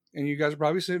water. And you guys are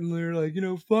probably sitting there like,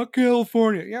 fuck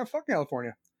California. Yeah, fuck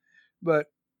California. But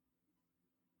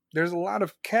there's a lot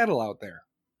of cattle out there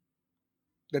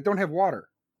that don't have water.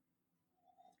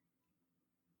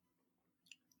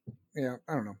 Yeah,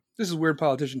 I don't know. This is weird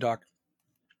politician talk.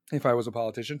 If I was a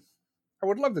politician, I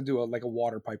would love to do a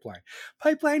water pipeline.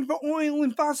 Pipeline for oil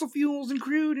and fossil fuels and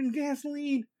crude and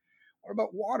gasoline. What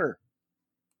about water?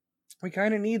 We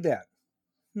kind of need that.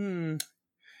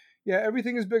 Yeah,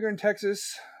 everything is bigger in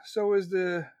Texas. So is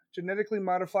the genetically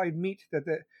modified meat that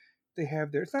they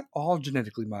have there. It's not all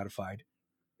genetically modified.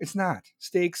 It's not.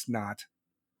 Steak's not.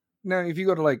 Now, if you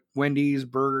go to Wendy's,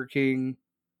 Burger King,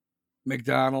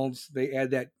 McDonald's, they add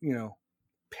that,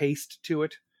 paste to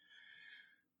it.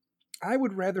 I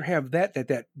would rather have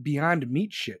that Beyond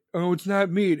Meat shit. Oh, it's not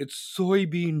meat. It's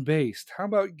soybean based. How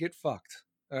about get fucked?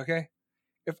 Okay?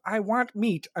 If I want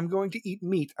meat, I'm going to eat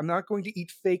meat. I'm not going to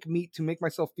eat fake meat to make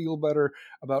myself feel better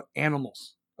about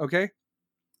animals. Okay?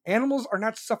 Animals are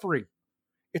not suffering.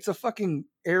 It's a fucking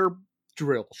air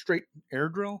drill. Straight air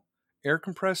drill? Air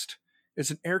compressed?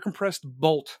 It's an air compressed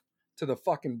bolt to the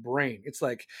fucking brain. It's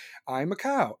like, I'm a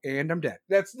cow and I'm dead.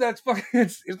 That's fucking,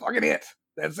 it's fucking it.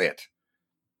 That's it.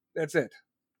 That's it.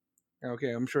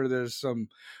 Okay, I'm sure there's some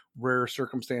rare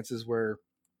circumstances where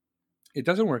it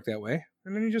doesn't work that way.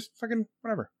 And then you just fucking,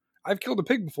 whatever. I've killed a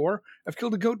pig before. I've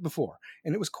killed a goat before.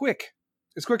 And it was quick.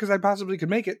 As quick as I possibly could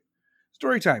make it.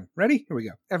 Story time. Ready? Here we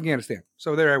go. Afghanistan.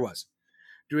 So there I was.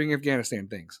 Doing Afghanistan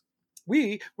things.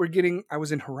 I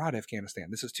was in Herat, Afghanistan.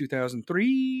 This is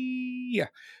 2003. Yeah,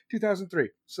 2003.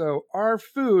 So our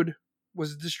food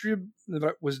was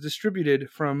distributed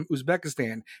from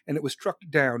Uzbekistan, and it was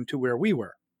trucked down to where we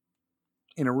were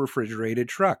in a refrigerated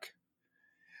truck.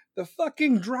 The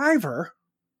fucking driver,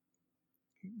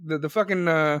 the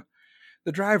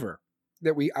driver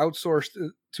that we outsourced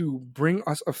to bring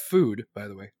us a food, by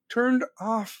the way, turned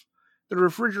off the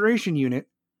refrigeration unit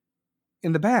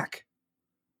in the back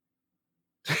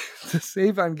to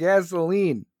save on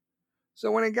gasoline.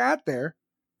 So when it got there,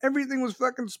 everything was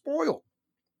fucking spoiled.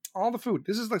 All the food.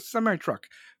 This is like semi-truck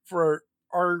for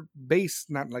our base.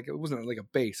 It wasn't like a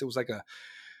base. It was like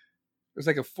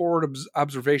a forward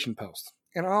observation post.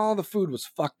 And all the food was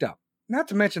fucked up. Not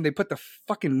to mention they put the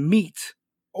fucking meat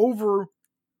over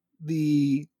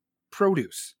the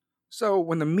produce. So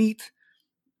when the meat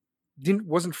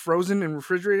wasn't frozen and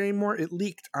refrigerated anymore, it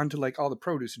leaked onto all the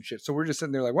produce and shit. So we're just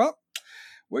sitting there well,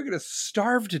 we're going to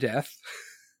starve to death.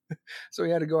 So we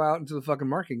had to go out into the fucking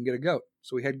market and get a goat.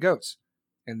 So we had goats.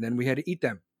 And then we had to eat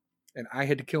them. And I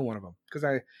had to kill one of them. Because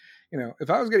if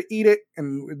I was going to eat it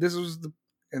and this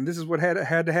is what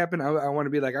had to happen, I want to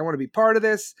be I want to be part of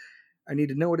this. I need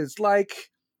to know what it's like.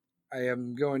 I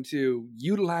am going to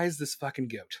utilize this fucking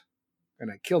goat. And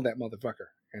I killed that motherfucker.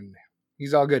 And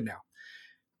he's all good now.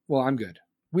 Well, I'm good.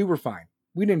 We were fine.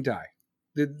 We didn't die.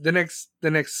 The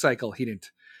next cycle, he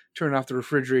didn't turn off the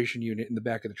refrigeration unit in the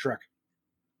back of the truck.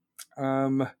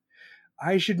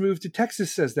 I should move to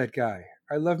Texas, says that guy.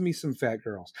 I love me some fat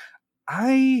girls.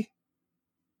 I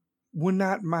would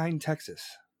not mind Texas.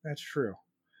 That's true.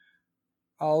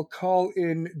 I'll call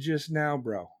in just now,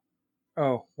 bro.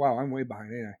 Oh, wow, I'm way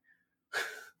behind, ain't I?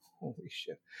 Holy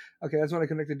shit. Okay, that's when I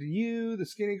connected to you. The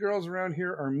skinny girls around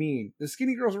here are mean. The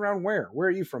skinny girls around where? Where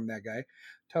are you from, that guy?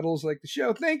 Tuttle's like the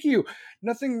show. Thank you.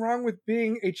 Nothing wrong with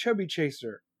being a chubby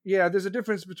chaser. Yeah, there's a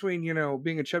difference between,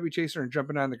 being a chubby chaser and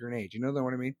jumping on the grenade. You know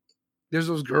what I mean? There's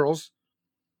those girls,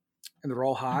 and they're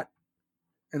all hot,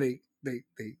 and they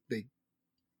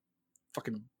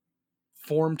fucking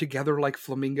form together like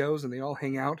flamingos, and they all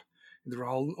hang out, and they're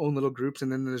all own little groups,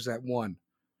 and then there's that one.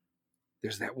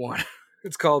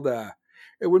 It's called,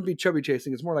 it wouldn't be chubby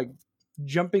chasing, it's more like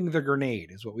jumping the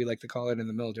grenade is what we like to call it in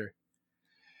the military.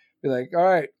 Be like, all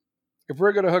right, if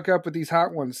we're going to hook up with these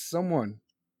hot ones, someone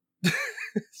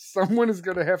is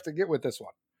going to have to get with this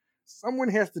one. Someone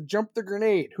has to jump the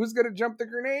grenade. Who's going to jump the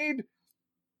grenade?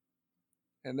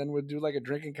 And then we'll do a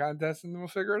drinking contest, and then we'll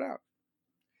figure it out.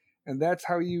 And that's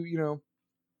how you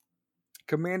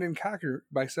command and conquer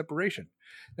by separation.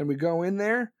 Then we go in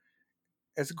there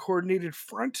as a coordinated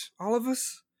front, all of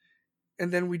us,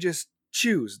 and then we just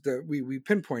choose. We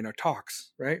pinpoint our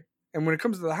talks, right? And when it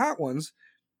comes to the hot ones,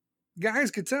 guys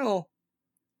could tell,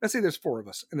 let's say there's 4 of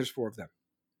us, and there's 4 of them,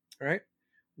 all right?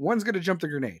 One's going to jump the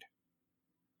grenade.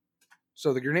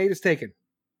 So the grenade is taken,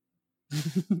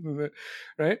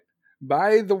 right?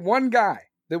 By the one guy.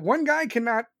 The one guy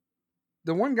cannot,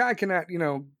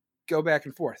 go back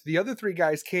and forth. The other 3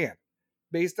 guys can,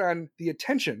 based on the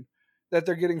attention that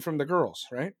they're getting from the girls,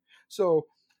 right? So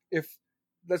if,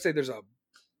 let's say there's a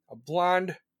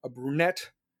blonde, a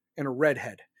brunette, and a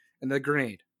redhead, and the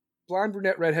grenade. Blonde,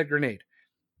 brunette, redhead, grenade.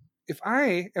 If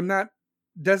I am not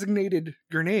designated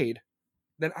grenade,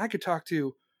 then I could talk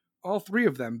to all 3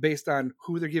 of them based on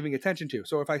who they're giving attention to.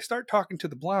 So if I start talking to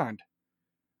the blonde,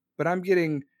 but I'm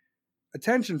getting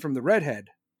attention from the redhead,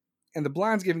 and the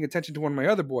blonde's giving attention to one of my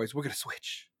other boys, we're going to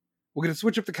switch. We're going to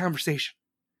switch up the conversation.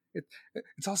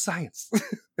 It's all science.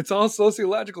 It's all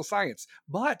sociological science.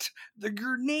 But the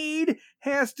grenade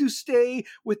has to stay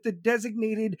with the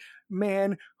designated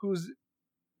man who's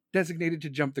designated to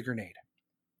jump the grenade.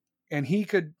 And he's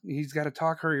got to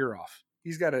talk her ear off.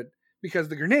 He's got to, because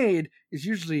the grenade is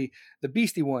usually the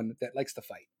beastie one that likes to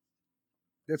fight.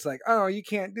 That's like, oh, you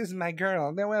can't, this is my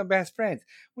girl. No, we're best friends.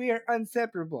 We are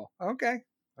inseparable. Okay.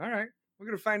 All right. We're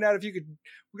going to find out if you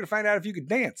could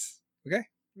dance. Okay.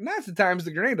 And that's the times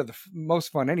the grenade are the most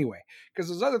fun anyway. Because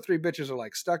those other 3 bitches are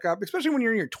like stuck up, especially when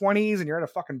you're in your 20s and you're at a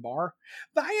fucking bar.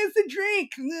 Buy us a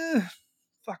drink. Ugh,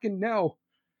 fucking no.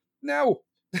 No.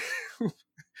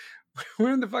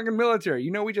 We're in the fucking military.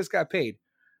 You know, we just got paid.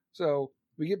 So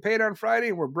we get paid on Friday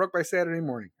and we're broke by Saturday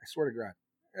morning. I swear to God.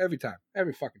 Every time.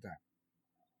 Every fucking time.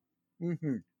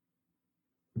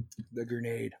 The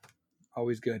grenade.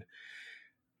 Always good.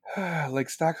 Like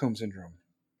Stockholm Syndrome.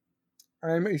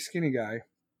 I'm a skinny guy.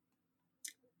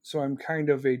 So I'm kind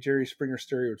of a Jerry Springer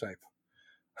stereotype.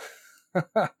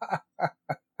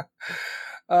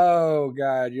 Oh,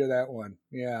 God, you're that one.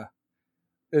 Yeah.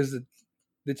 There's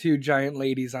the 2 giant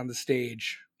ladies on the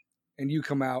stage, and you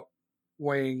come out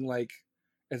weighing like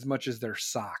as much as their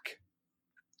sock.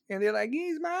 And they're like,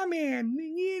 he's my man.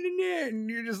 And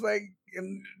you're just like,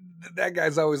 and that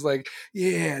guy's always like,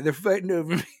 yeah, they're fighting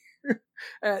over me.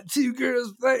 2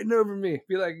 girls fighting over me.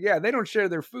 Be like, yeah, they don't share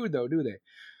their food though, do they?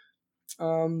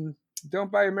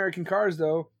 Don't buy American cars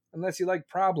though, unless you like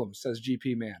problems, says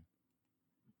GP Man.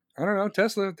 I don't know.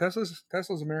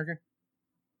 Tesla's American.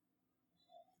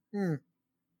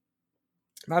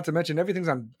 Not to mention everything's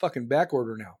on fucking back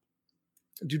order now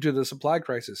due to the supply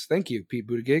crisis. Thank you, Pete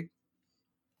Buttigieg.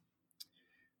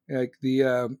 Like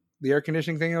the air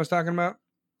conditioning thing I was talking about.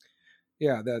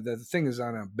 Yeah, the thing is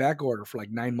on a back order for like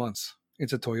 9 months.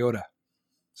 It's a Toyota.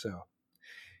 So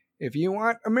if you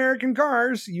want American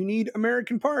cars, you need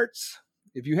American parts.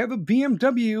 If you have a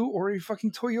BMW or a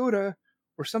fucking Toyota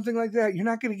or something like that, you're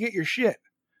not going to get your shit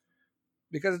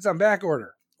because it's on back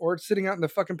order or it's sitting out in the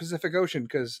fucking Pacific Ocean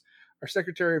because our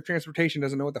Secretary of Transportation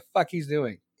doesn't know what the fuck he's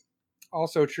doing.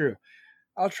 Also true.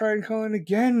 I'll try and call in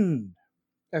again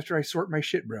after I sort my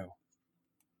shit, bro.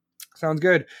 Sounds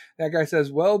good. That guy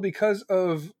says, well, because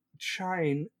of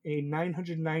China, a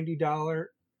 $990...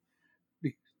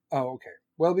 Oh, okay.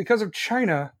 Well, because of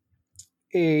China,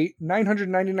 a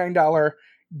 $999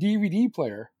 DVD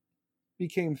player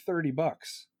became $30.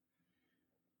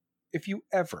 If you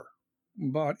ever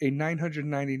bought a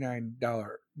 $999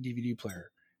 DVD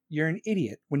player, you're an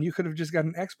idiot when you could have just got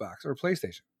an Xbox or a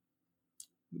PlayStation,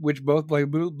 which both play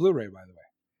Blu-ray, by the way.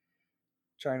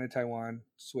 China, Taiwan,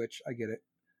 Switch, I get it.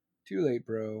 Too late,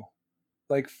 bro.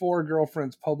 Like 4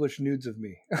 girlfriends publish nudes of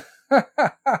me.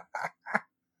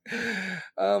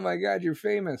 Oh my God, you're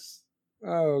famous.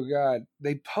 Oh God,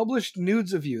 they published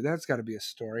nudes of you. That's got to be a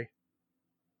story.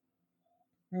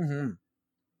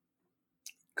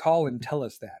 Call and tell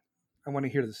us that. I want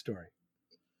to hear the story.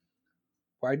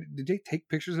 Why did they take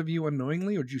pictures of you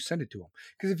unknowingly, or did you send it to them?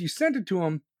 Because if you sent it to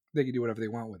them, they can do whatever they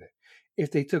want with it.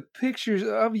 If they took pictures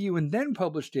of you and then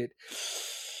published it,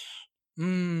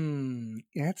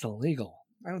 that's illegal.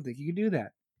 I don't think you can do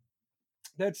that.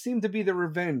 That seemed to be the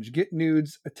revenge. Get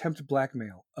nudes, attempt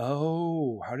blackmail.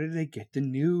 Oh, how did they get the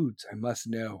nudes? I must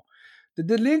know. The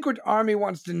delinquent army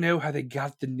wants to know how they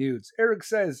got the nudes. Eric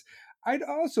says, I'd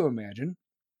also imagine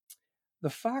the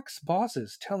Fox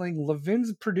bosses telling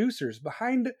Levin's producers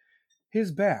behind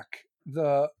his back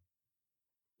the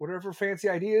whatever fancy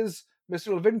ideas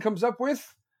Mr. Levin comes up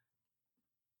with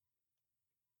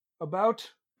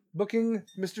about booking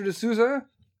Mr. D'Souza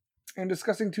and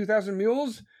discussing 2,000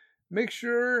 Mules. Make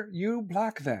sure you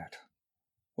block that.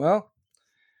 Well,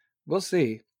 we'll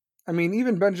see. I mean,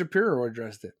 even Ben Shapiro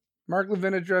addressed it. Mark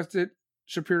Levin addressed it.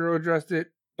 Shapiro addressed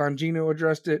it. Bongino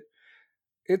addressed it.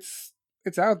 It's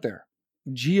out there.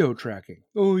 Geo-tracking.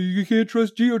 Oh, you can't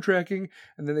trust geo-tracking.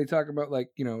 And then they talk about,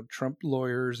 like, you know, Trump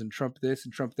lawyers and Trump this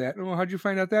and Trump that. Oh, how'd you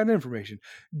find out that information?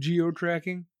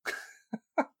 Geo-tracking.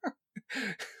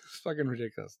 It's fucking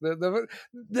ridiculous. The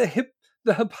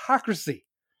hypocrisy.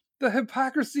 The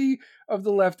hypocrisy of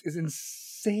the left is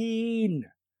insane.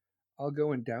 I'll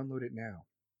go and download it now.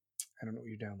 I don't know what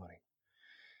you're downloading.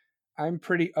 I'm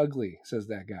pretty ugly, says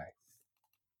that guy.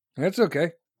 That's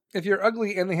okay. If you're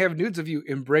ugly and they have nudes of you,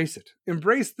 embrace it.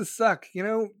 Embrace the suck. You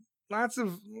know, lots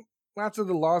of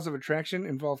the laws of attraction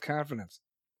involve confidence.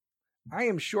 I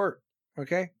am short,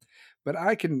 okay? But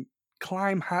I can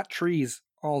climb hot trees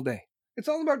all day. It's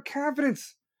all about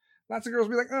confidence. Lots of girls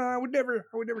be like, "Oh, I would never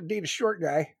date a short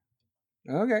guy."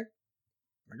 Okay.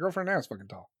 My girlfriend now is fucking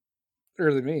tall.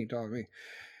 Taller than me.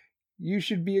 You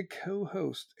should be a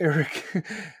co-host, Eric.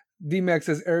 D-Max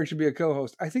says Eric should be a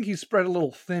co-host. I think he's spread a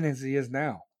little thin as he is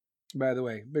now, by the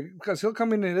way, because he'll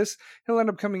end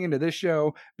up coming into this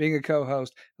show, being a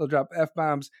co-host. He'll drop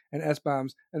F-bombs and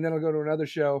S-bombs, and then he'll go to another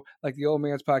show like the Old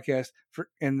Man's Podcast,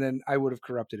 and then I would have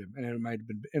corrupted him, and it might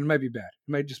be bad.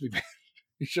 It might just be bad.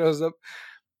 He shows up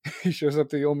to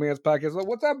the Old Man's Podcast, like,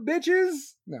 "What's up,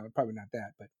 bitches?" No, probably not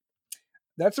that, but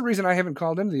that's the reason I haven't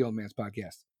called into the Old Man's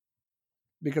Podcast,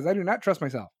 because I do not trust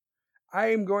myself.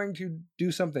 I am going to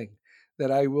do something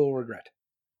that I will regret.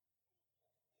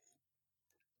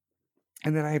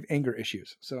 And then I have anger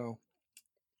issues. So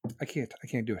I can't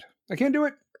do it. I can't do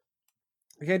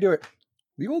it.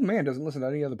 The old man doesn't listen to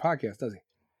any other podcast, does he?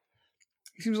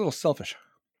 He seems a little selfish.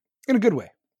 In a good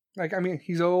way. Like, I mean,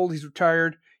 he's old, he's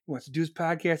retired, he wants to do his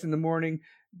podcast in the morning,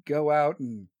 go out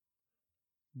and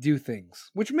do things.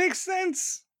 Which makes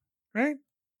sense, right?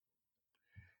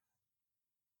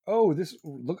 Oh,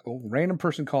 random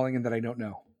person calling in that I don't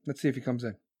know. Let's see if he comes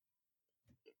in.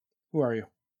 Who are you?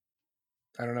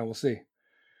 I don't know. We'll see.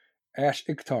 Ash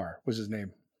Ikhtar was his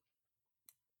name.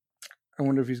 I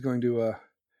wonder if he's going to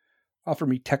offer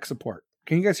me tech support.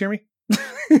 Can you guys hear me?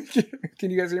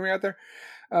 Can you guys hear me out there?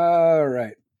 All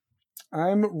right.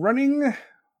 I'm running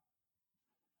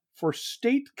for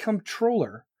state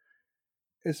comptroller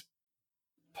as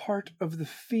part of the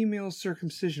female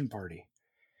circumcision party.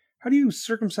 How do you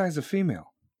circumcise a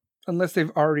female? Unless they've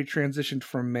already transitioned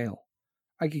from male.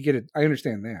 I could get it. I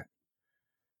understand that.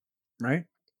 Right?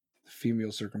 The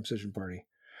female circumcision party.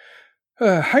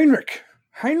 Heinrich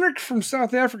from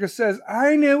South Africa says,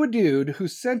 I know a dude who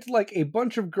sent like a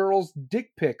bunch of girls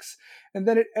dick pics and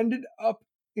then it ended up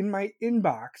in my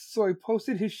inbox. So I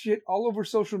posted his shit all over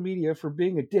social media for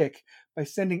being a dick by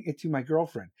sending it to my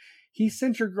girlfriend. He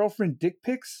sent your girlfriend dick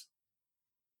pics?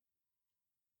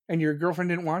 And your girlfriend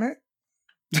didn't want it?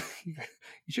 You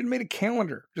should have made a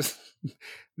calendar. Just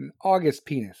August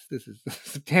penis. This is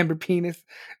September penis.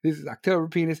 This is October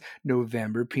penis.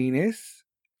 November penis.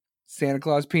 Santa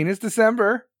Claus penis.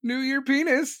 December. New Year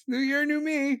penis. New Year, new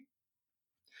me.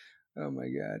 Oh my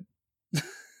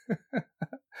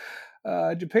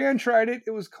God. Japan tried it.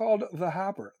 It was called the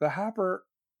Hopper. The Hopper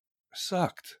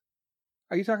sucked.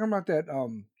 Are you talking about that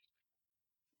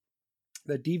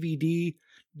that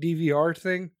DVR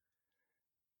thing?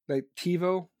 Like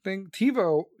TiVo thing?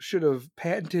 TiVo should have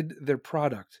patented their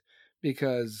product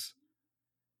because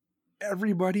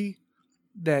everybody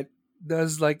that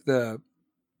does like the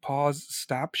pause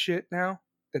stop shit now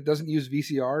that doesn't use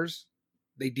VCRs,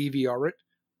 they DVR it.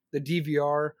 The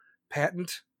DVR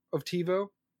patent of TiVo.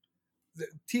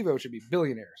 TiVo should be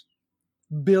billionaires.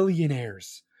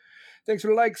 Billionaires. Thanks for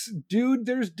the likes. Dude,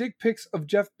 there's dick pics of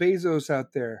Jeff Bezos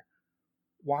out there.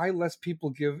 Why less people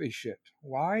give a shit?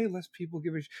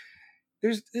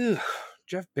 There's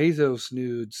Jeff Bezos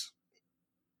nudes.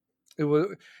 It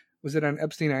was it on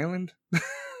Epstein Island?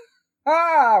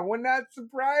 Would not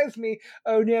surprise me.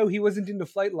 Oh no, he wasn't into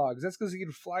flight logs. That's because he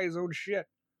could fly his own shit.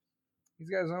 He's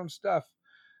got his own stuff.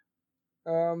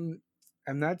 I'm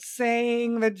not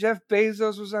saying that Jeff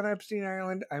Bezos was on Epstein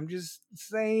Island. I'm just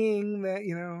saying that,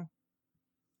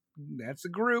 that's a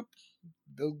group.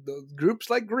 The groups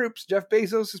like groups. Jeff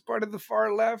Bezos is part of the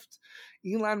far left.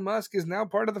 Elon Musk is now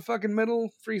part of the fucking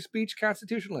middle. Free speech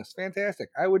constitutionalist. Fantastic.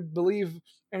 I would believe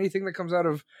anything that comes out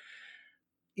of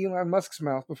Elon Musk's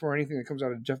mouth before anything that comes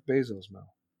out of Jeff Bezos' mouth.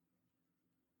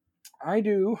 I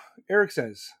do. Eric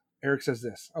says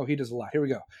this. Oh, he does a lot. Here we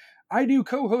go. I do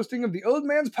co-hosting of the Old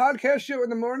Man's Podcast show in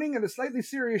the morning and a slightly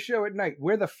serious show at night.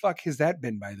 Where the fuck has that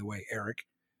been, by the way, Eric?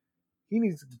 He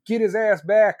needs to get his ass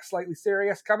back, slightly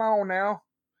serious. Come on now.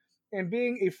 And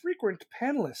being a frequent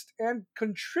panelist and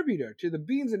contributor to the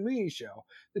Beans and Meanie show,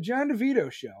 the John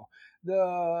DeVito show,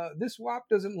 the This WAP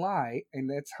Doesn't Lie, and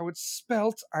that's how it's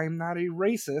spelt. I'm not a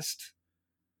racist.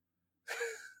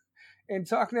 And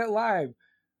TalkNet Live,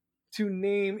 to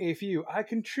name a few. I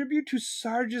contribute to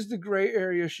Sarge's The Gray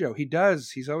Area show. He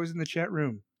does. He's always in the chat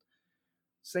room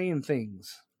saying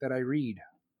things that I read,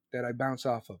 that I bounce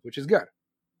off of, which is good.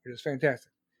 It is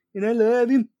fantastic. And I love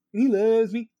him. And he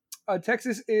loves me.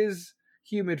 Texas is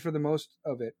humid for the most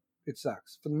of it. It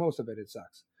sucks. For the most of it, it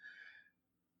sucks.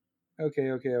 Okay.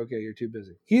 You're too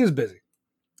busy. He is busy.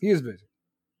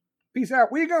 Peace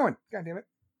out. Where you going? God damn it.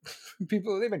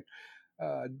 People are leaving.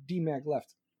 D-Mac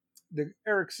left.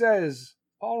 Eric says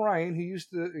Paul Ryan, who used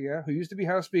to be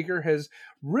House Speaker, has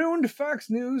ruined Fox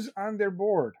News on their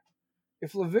board.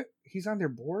 If Levin, he's on their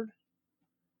board?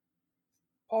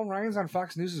 Paul Ryan's on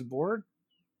Fox News' board?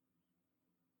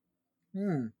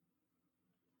 Paul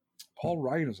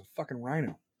Ryan was a fucking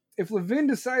rhino. If Levin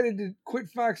decided to quit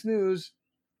Fox News,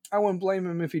 I wouldn't blame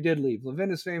him if he did leave.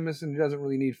 Levin is famous and doesn't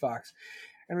really need Fox.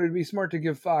 And it would be smart to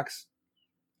give Fox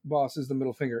bosses the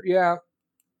middle finger. Yeah,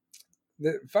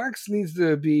 Fox needs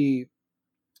to be...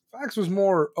 Fox was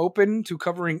more open to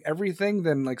covering everything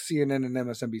than like CNN and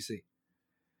MSNBC.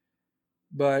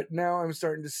 But now I'm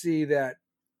starting to see that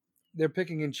they're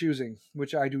picking and choosing,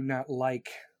 which I do not like.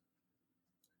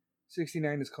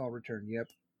 69 is call return. Yep.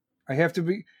 I have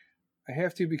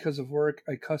to because of work.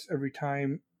 I cuss every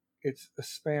time it's a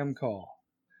spam call.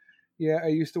 Yeah, I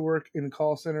used to work in a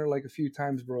call center like a few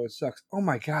times, bro. It sucks. Oh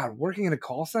my God, working in a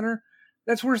call center?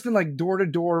 That's worse than like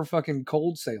door-to-door fucking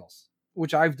cold sales,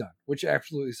 which I've done, which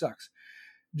absolutely sucks.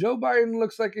 Joe Biden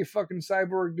looks like a fucking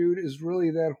cyborg dude. Is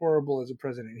really that horrible as a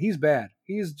president? He's bad.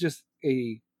 He's just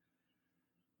a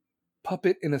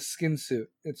puppet in a skin suit.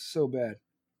 It's so bad.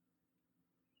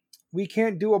 We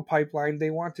can't do a pipeline. They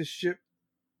want ships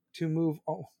to move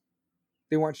all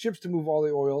the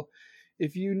oil.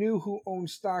 If you knew who owned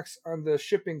stocks on the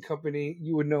shipping company,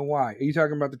 you would know why. Are you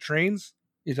talking about the trains?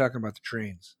 You're talking about the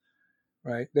trains,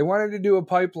 right? They wanted to do a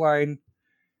pipeline,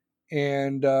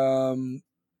 and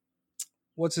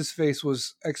what's his face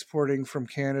was exporting from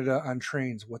Canada on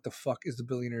trains. What the fuck is the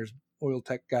billionaire's oil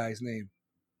tech guy's name?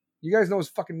 You guys know his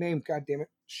fucking name. God damn it.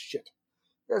 Shit.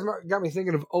 You guys got me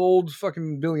thinking of old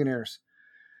fucking billionaires.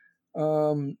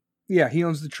 Yeah, he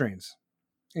owns the trains.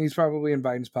 And he's probably in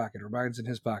Biden's pocket, or Biden's in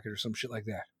his pocket, or some shit like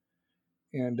that.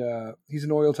 And he's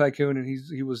an oil tycoon, and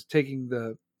he was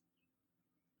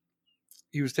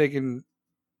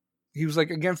like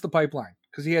against the pipeline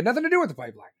because he had nothing to do with the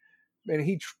pipeline. And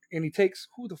he takes,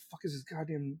 who the fuck is his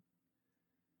goddamn?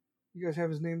 You guys have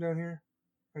his name down here?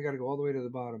 I got to go all the way to the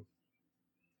bottom.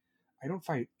 I don't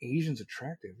find Asians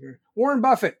attractive. Warren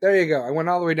Buffett. There you go. I went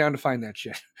all the way down to find that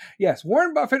shit. Yes,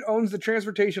 Warren Buffett owns the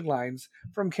transportation lines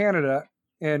from Canada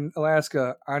and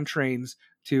Alaska on trains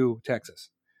to Texas.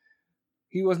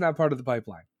 He was not part of the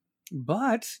pipeline.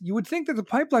 But you would think that the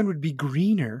pipeline would be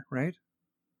greener, right?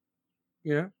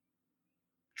 You know?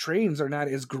 Trains are not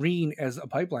as green as a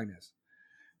pipeline is.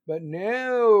 But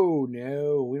no,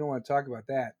 we don't want to talk about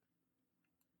that.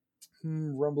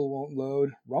 Rumble won't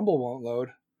load.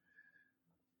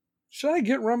 Should I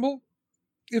get Rumble?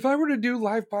 If I were to do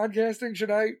live podcasting, should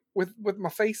I, with my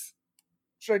face,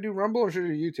 should I do Rumble or should I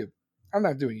do YouTube? I'm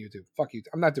not doing YouTube. Fuck YouTube.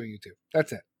 I'm not doing YouTube.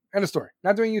 That's it. End of story.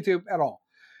 Not doing YouTube at all.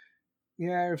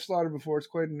 Yeah, I've slaughtered before. It's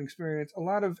quite an experience. A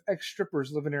lot of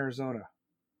ex-strippers live in Arizona.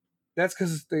 That's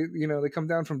because they come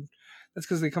down from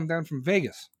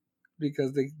Vegas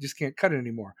because they just can't cut it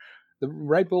anymore. The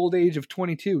ripe old age of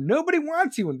 22. Nobody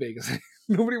wants you in Vegas.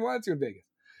 Nobody wants you in Vegas.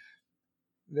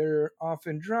 They're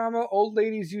often drama. Old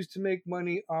ladies used to make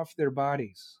money off their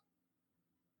bodies.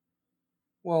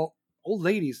 Well, old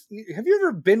ladies. Have you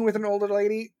ever been with an older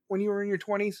lady when you were in your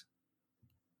 20s?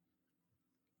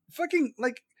 Fucking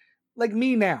like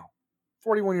me now,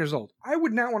 41 years old. I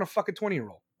would not want to fuck a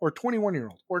 20-year-old or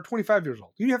 21-year-old or 25 years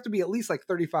old. You'd have to be at least like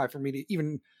 35 for me to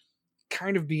even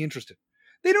kind of be interested.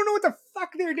 They don't know what the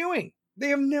fuck they're doing. They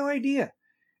have no idea.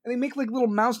 And they make like little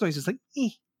mouse noises like,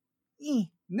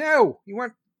 No, you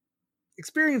want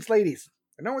experienced ladies.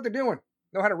 They know what they're doing.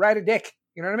 Know how to ride a dick.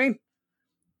 You know what I mean?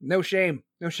 No shame.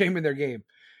 No shame in their game.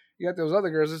 You got those other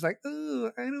girls. It's like,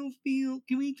 oh, I don't feel.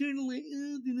 Can we turn the light?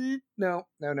 No.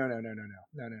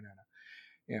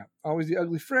 Yeah, always the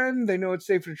ugly friend. They know it's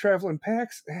safer to travel in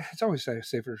packs. It's always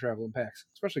safer to travel in packs,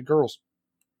 especially girls.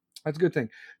 That's a good thing.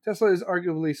 Tesla is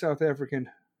arguably South African.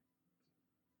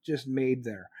 Just made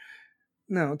there.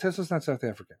 No, Tesla's not South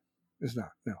African. It's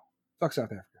not. No. Fuck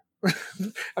South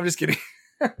Africa. I'm just kidding.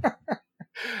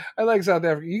 I like South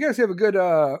Africa. You guys have a good,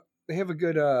 they have a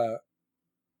good,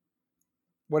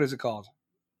 what is it called?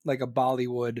 Like a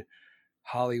Bollywood,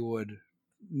 Hollywood,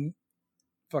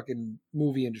 fucking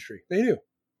movie industry. They do.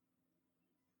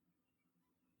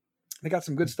 They got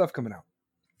some good stuff coming out.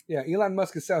 Yeah, Elon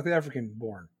Musk is South African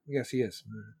born. Yes, he is.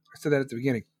 I said that at the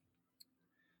beginning.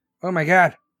 Oh my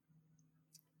God.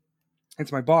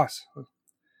 It's my boss.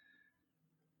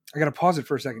 I got to pause it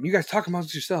for a second. You guys talk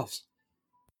amongst yourselves.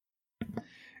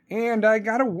 And I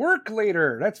got to work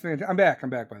later. That's fantastic. I'm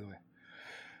back, by the way.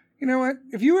 You know what?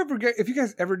 If you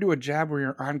guys ever do a job where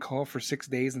you're on call for 6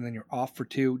 days and then you're off for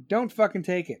 2, don't fucking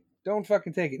take it. Don't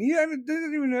fucking take it. Yeah, it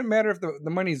doesn't even matter if the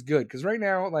money's good. Because right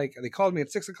now, like, they called me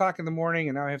at 6 o'clock in the morning,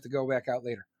 and now I have to go back out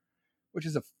later. Which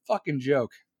is a fucking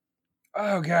joke.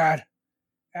 Oh, God.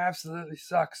 Absolutely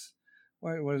sucks.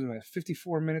 What is it?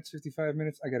 54 minutes, 55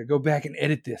 minutes? I got to go back and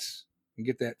edit this and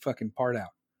get that fucking part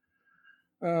out.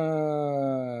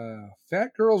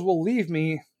 Fat girls will leave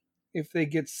me if they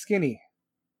get skinny.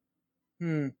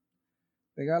 They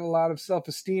got a lot of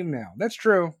self-esteem now. That's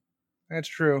true. That's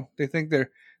true. They think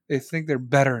they're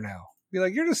better now. Be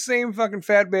like, you're the same fucking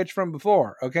fat bitch from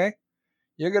before, okay?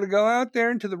 You're gonna go out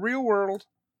there into the real world.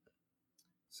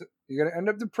 So you're gonna end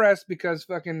up depressed because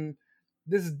fucking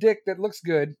this dick that looks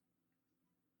good,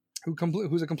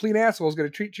 who's a complete asshole, is gonna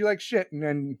treat you like shit, and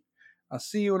then I'll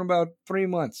see you in about 3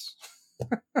 months.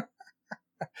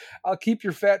 I'll keep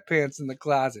your fat pants in the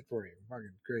closet for you.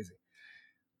 Fucking crazy.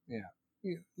 Yeah.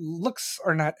 Looks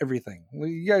are not everything.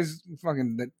 You guys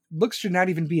fucking, looks should not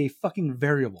even be a fucking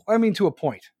variable. I mean, to a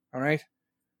point. All right.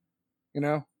 You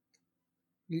know,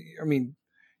 I mean,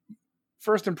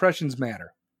 first impressions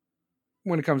matter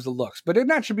when it comes to looks, but it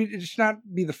should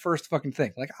not be the first fucking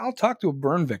thing. Like, I'll talk to a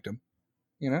burn victim,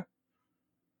 you know,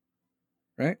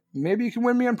 right? Maybe you can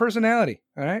win me on personality.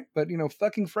 All right. But, you know,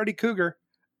 fucking Freddy Cougar,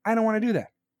 I don't want to do that.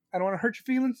 I don't want to hurt your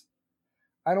feelings.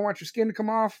 I don't want your skin to come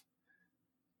off.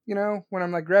 You know, when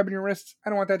I'm like grabbing your wrists, I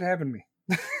don't want that to happen to me.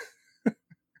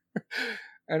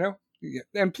 I know. Yeah.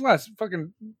 And plus,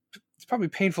 fucking, it's probably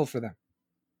painful for them.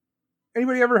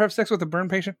 Anybody ever have sex with a burn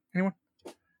patient? Anyone?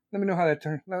 Let me know how that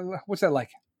turned. What's that like?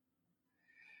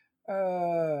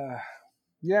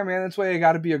 Yeah, man, that's why I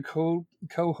got to be a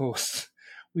co-host.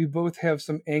 We both have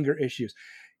some anger issues.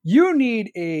 You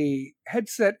need a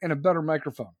headset and a better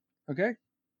microphone, okay?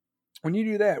 When you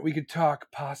do that, we could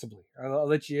talk possibly. I'll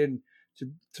let you in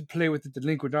to play with the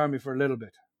delinquent army for a little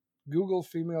bit. Google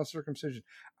female circumcision.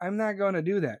 I'm not going to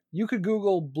do that. You could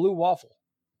Google blue waffle.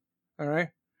 All right?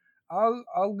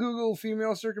 I'll Google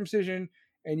female circumcision,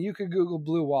 and you could Google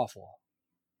blue waffle.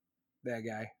 That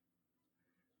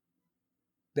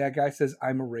guy says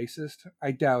I'm a racist.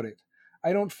 I doubt it.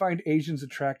 I don't find Asians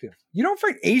attractive. You don't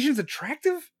find Asians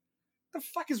attractive? What the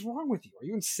fuck is wrong with you? Are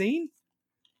you insane?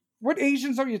 What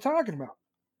Asians are you talking about?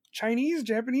 Chinese,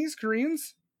 Japanese,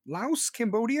 Koreans, Laos,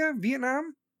 Cambodia,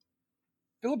 Vietnam,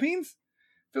 Philippines?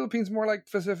 Philippines more like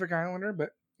Pacific Islander,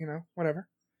 but, you know, whatever.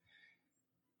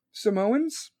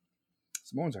 Samoans?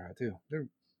 Samoans are hot too. They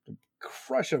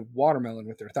crush a watermelon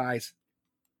with their thighs.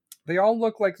 They all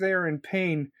look like they are in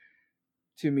pain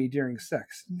to me during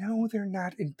sex. No, they're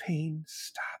not in pain.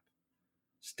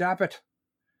 Stop it.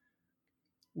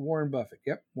 Warren Buffett.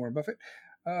 Yep, Warren Buffett.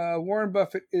 Warren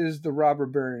Buffett is a robber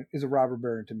baron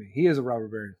to me. He is a robber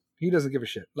baron. He doesn't give a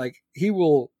shit. Like,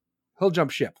 he'll jump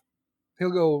ship.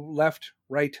 He'll go left,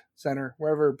 right, center,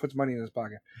 wherever puts money in his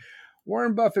pocket.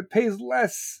 Warren Buffett pays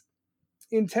less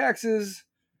in taxes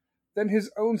than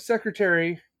his own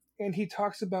secretary, and he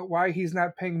talks about why he's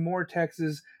not paying more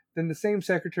taxes than the same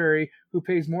secretary who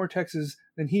pays more taxes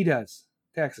than he does.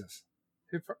 Taxes.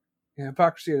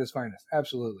 Hypocrisy at its finest.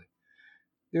 Absolutely.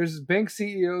 There's bank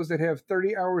CEOs that have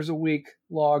 30 hours a week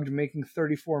logged making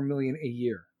 $34 million a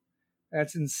year.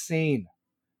 That's insane.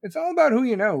 It's all about who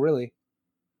you know, really.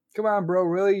 Come on, bro.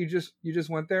 Really? You just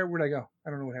went there? Where'd I go? I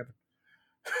don't know what happened.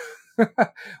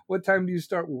 What time do you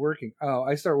start working? Oh,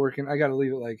 I start working. I gotta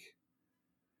leave it like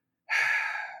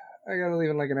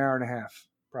an hour and a half,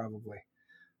 probably.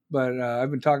 But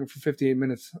I've been talking for 58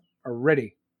 minutes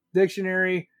already.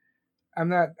 Dictionary. I'm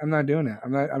not doing that.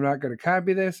 I'm not going to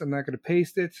copy this. I'm not going to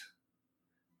paste it.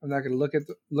 I'm not going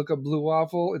to look up blue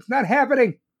waffle. It's not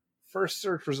happening. First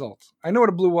search results. I know what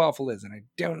a blue waffle is, and I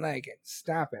don't like it.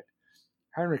 Stop it.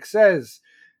 Heinrich says,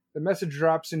 the message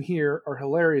drops in here are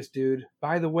hilarious, dude.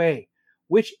 By the way,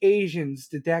 which Asians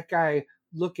did that guy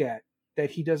look at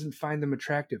that he doesn't find them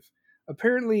attractive?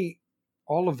 Apparently,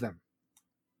 all of them.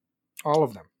 All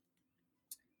of them.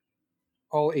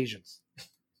 All Asians.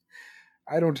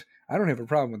 I don't have a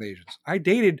problem with Asians. I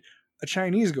dated a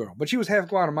Chinese girl, but she was half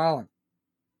Guatemalan.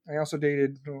 I also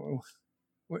dated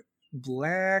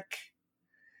black,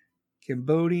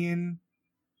 Cambodian,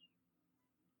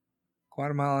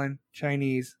 Guatemalan,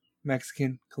 Chinese,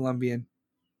 Mexican, Colombian,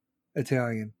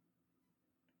 Italian.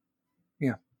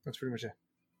 Yeah, that's pretty much it.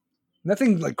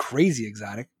 Nothing like crazy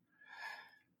exotic.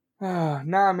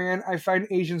 Nah, man, I find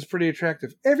Asians pretty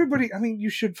attractive. Everybody, I mean, you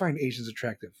should find Asians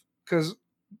attractive because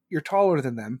you're taller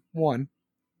than them, one,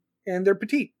 and they're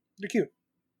petite. They're cute.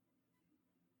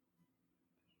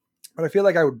 But I feel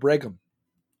like I would break them.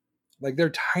 Like,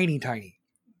 they're tiny,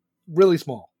 really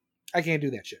small. I can't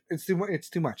do that shit. It's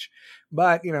too much.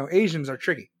 But, you know, Asians are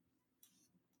tricky.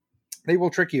 They will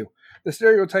trick you. The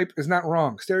stereotype is not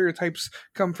wrong. Stereotypes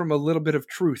come from a little bit of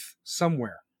truth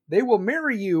somewhere. They will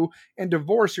marry you and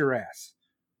divorce your ass,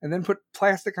 and then put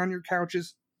plastic on your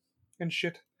couches and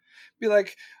shit. Be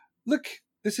like, look,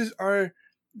 this is our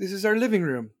living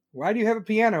room. Why do you have a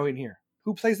piano in here?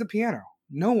 Who plays the piano?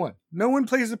 No one. No one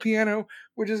plays the piano.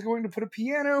 We're just going to put a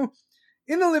piano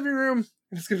in the living room,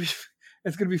 and it's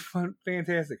gonna be fun,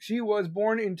 fantastic. She was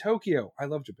born in Tokyo. I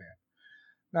love Japan.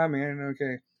 Nah, man.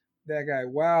 Okay, that guy.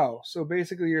 Wow. So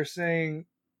basically, you're saying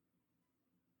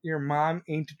your mom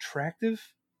ain't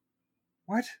attractive?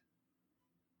 What?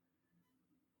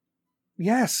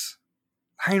 Yes,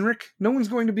 Heinrich. No one's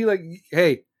going to be like,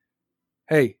 hey,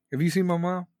 have you seen my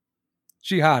mom?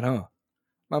 She hot, huh?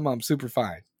 My mom's super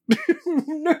fine.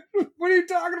 What are you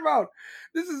talking about?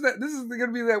 This is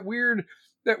gonna be that weird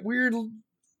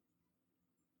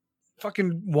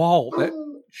fucking wall.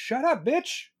 Shut up,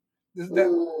 bitch.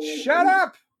 Shut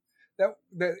up.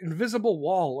 That invisible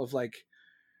wall of like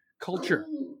culture.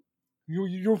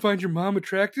 You don't find your mom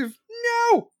attractive?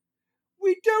 No,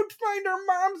 we don't find our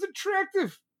moms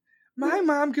attractive. My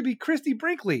mom could be Christy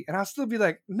Brinkley, and I'll still be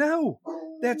like, no,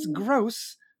 that's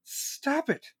gross. Stop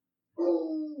it.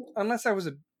 Unless I was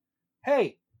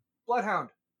hey, bloodhound.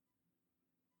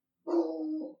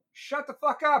 Shut the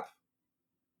fuck up.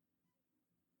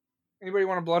 Anybody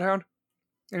want a bloodhound?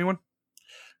 Anyone?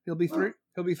 He'll be 3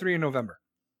 in November.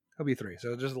 He'll be 3.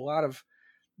 So there's a lot of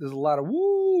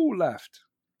woo left.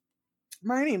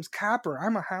 My name's Copper.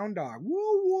 I'm a hound dog. Woo,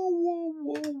 woo, woo,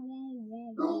 woo,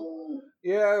 woo, woo.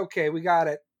 Yeah, okay, we got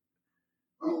it.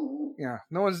 Yeah,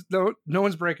 no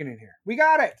one's breaking in here. We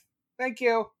got it. Thank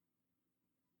you.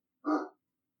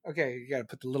 Okay, you gotta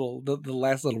put the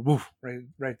last little woof right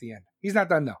at the end. He's not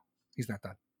done though. He's not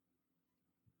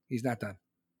done.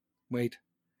 Wait.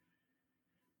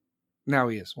 Now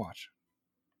he is. Watch.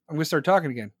 I'm gonna start talking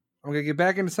again. I'm gonna get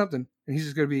back into something, and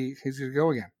he's gonna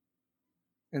go again.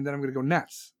 And then I'm gonna go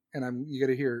nuts. And you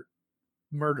gotta hear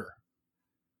murder.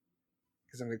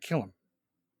 Because I'm gonna kill him.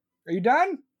 Are you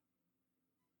done?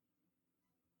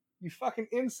 You fucking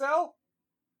incel?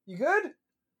 You good?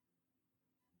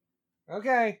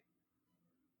 Okay.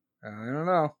 I don't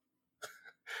know.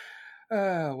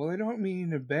 Well, I don't mean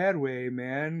in a bad way,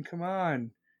 man. Come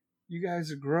on. You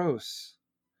guys are gross.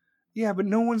 Yeah, but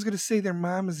no one's going to say their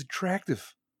mom is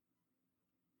attractive.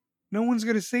 No one's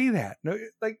going to say that. No,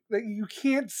 like you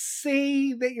can't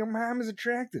say that your mom is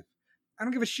attractive. I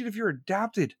don't give a shit if you're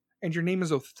adopted and your name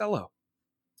is Othello.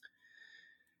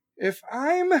 If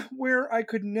I'm where I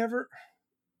could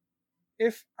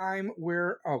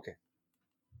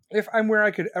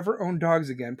ever own dogs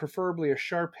again, preferably a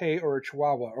Shar-Pei or a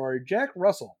Chihuahua or a Jack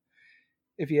Russell,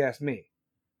 if you ask me.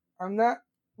 I'm not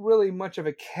really much of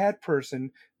a cat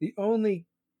person. The only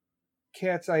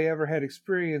cats I ever had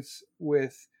experience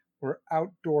with were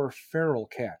outdoor feral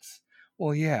cats.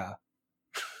 Well, yeah.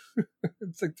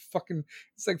 It's like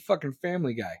fucking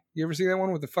Family Guy. You ever see that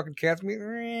one with the fucking cats?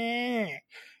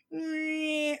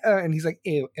 And he's like,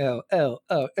 ew, ew, ew,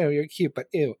 oh, you're cute, but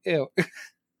ew, ew.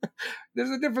 There's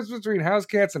a difference between house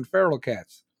cats and feral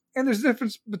cats. And there's a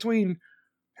difference between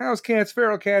house cats,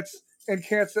 feral cats, and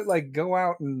cats that like go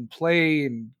out and play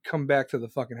and come back to the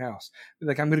fucking house. They're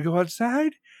like, I'm going to go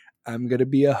outside. I'm going to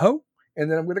be a hoe. And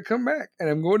then I'm going to come back. And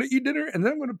I'm going to eat dinner. And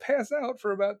then I'm going to pass out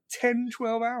for about 10,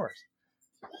 12 hours.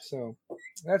 So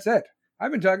that's it.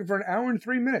 I've been talking for an hour and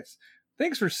 3 minutes.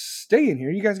 Thanks for staying here.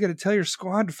 You guys got to tell your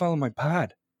squad to follow my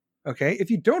pod. Okay?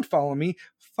 If you don't follow me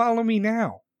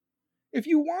now. If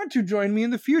you want to join me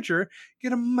in the future,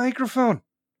 get a microphone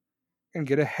and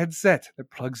get a headset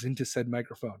that plugs into said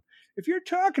microphone. If you're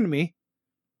talking to me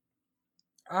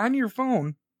on your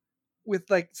phone with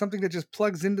like something that just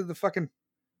plugs into the fucking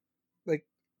like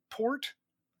port,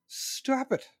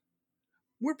 stop it.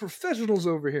 We're professionals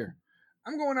over here.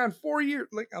 I'm going on 4 years.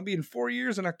 Like I'll be in 4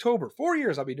 years in October. 4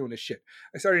 years I'll be doing this shit.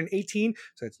 I started in 18,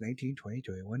 so it's 19, 20,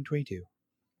 21, 22.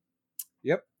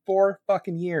 Yep, 4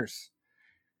 fucking years.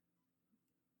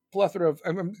 Plethora of,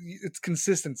 it's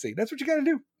consistency. That's what you got to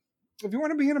do. If you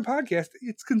want to be in a podcast,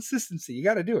 it's consistency. You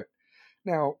got to do it.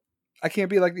 Now, I can't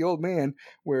be like the old man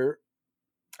where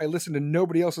I listen to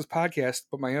nobody else's podcast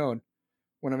but my own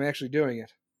when I'm actually doing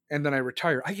it. And then I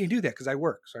retire. I can't do that because I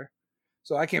work, sorry.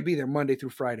 So I can't be there Monday through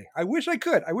Friday. I wish I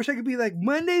could. I wish I could be like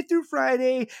Monday through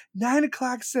Friday, 9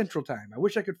 o'clock Central Time. I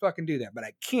wish I could fucking do that, but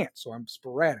I can't. So I'm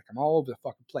sporadic. I'm all over the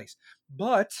fucking place.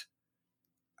 But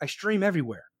I stream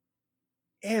everywhere.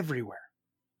 Everywhere.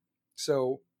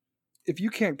 So if you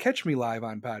can't catch me live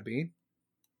on Podbean,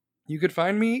 you could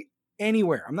find me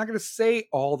anywhere. I'm not going to say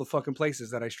all the fucking places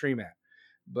that I stream at.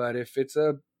 But if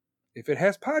it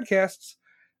has podcasts,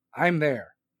 I'm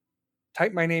there.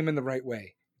 Type my name in the right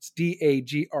way. It's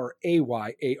Dagrayarea.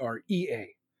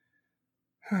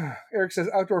 Eric says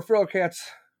outdoor feral cats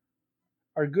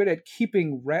are good at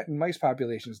keeping rat and mice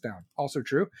populations down. Also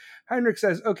true. Heinrich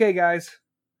says, okay, guys,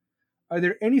 are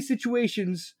there any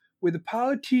situations where the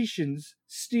politicians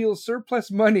steal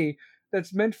surplus money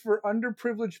that's meant for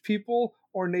underprivileged people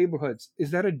or neighborhoods?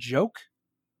 Is that a joke?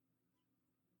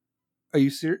 Are you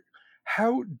serious?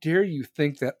 How dare you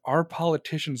think that our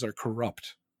politicians are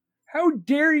corrupt? How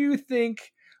dare you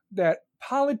think that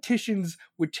politicians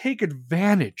would take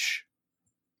advantage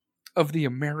of the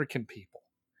American people?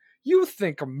 You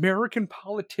think American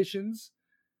politicians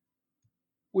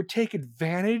would take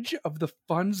advantage of the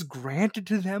funds granted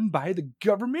to them by the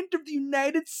government of the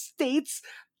United States,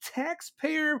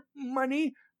 taxpayer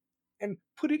money, and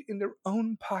put it in their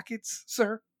own pockets,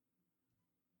 sir?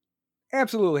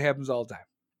 Absolutely happens all the time.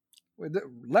 With the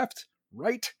left,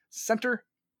 right, center,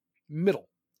 middle,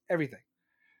 everything.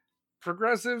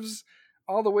 Progressives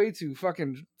all the way to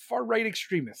fucking far-right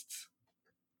extremists.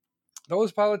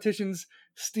 Those politicians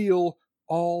steal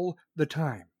all the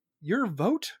time. Your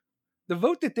vote, the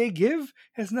vote that they give,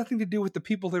 has nothing to do with the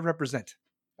people they represent.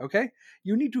 Okay?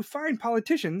 You need to find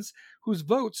politicians whose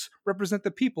votes represent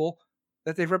the people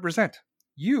that they represent.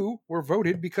 You were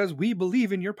voted because we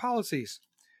believe in your policies.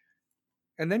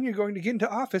 And then you're going to get into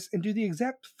office and do the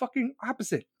exact fucking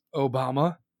opposite.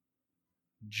 Obama,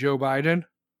 Joe Biden,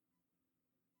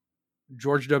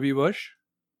 George W. Bush,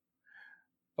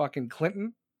 fucking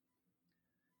Clinton.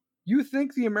 You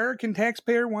think the American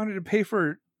taxpayer wanted to pay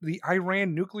for the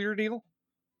Iran nuclear deal?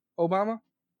 Obama?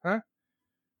 Huh?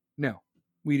 No,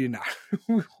 we do not.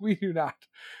 We do not.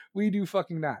 We do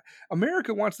fucking not.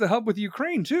 America wants to help with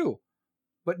Ukraine too,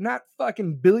 but not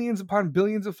fucking billions upon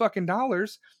billions of fucking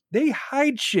dollars. They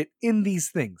hide shit in these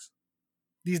things.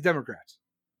 These Democrats.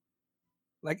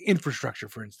 Like infrastructure,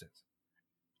 for instance.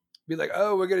 Be like,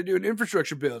 oh, we're going to do an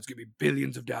infrastructure bill. It's going to be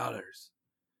billions of dollars.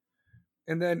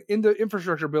 And then in the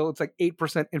infrastructure bill, it's like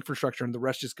 8% infrastructure and the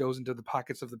rest just goes into the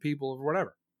pockets of the people or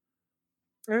whatever.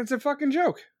 And it's a fucking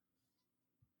joke.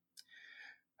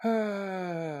 I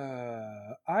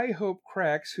hope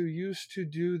Cracks, who used to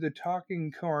do the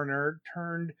Talking Corner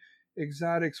turned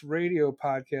Exotics Radio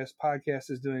podcast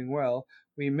is doing well.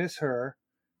 We miss her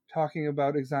talking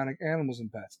about exotic animals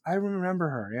and pets. I remember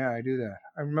her. Yeah, I do that.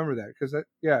 I remember that because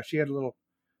she had a little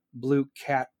blue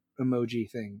cat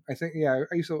emoji thing. I think, yeah,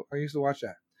 I used to watch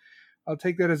that. I'll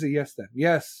take that as a yes then.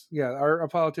 Yes, yeah, our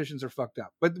politicians are fucked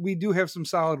up, but we do have some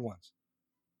solid ones.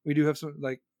 We do have some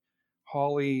like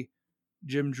Hawley,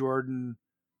 Jim Jordan,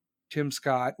 Tim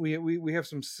Scott. We have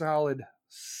some solid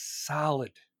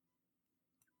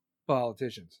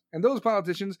politicians. And those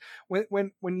politicians,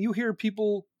 when you hear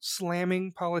people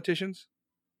slamming politicians,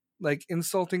 like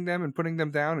insulting them and putting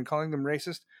them down and calling them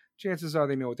racist, chances are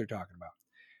they know what they're talking about.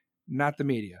 Not the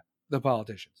media, the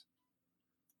politicians.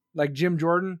 Like Jim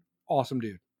Jordan, awesome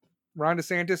dude. Ron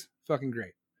DeSantis, fucking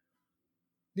great.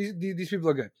 These people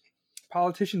are good.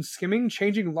 Politicians skimming,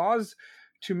 changing laws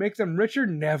to make them richer?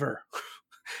 Never.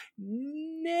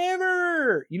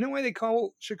 Never. You know why they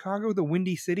call Chicago the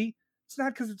Windy City? It's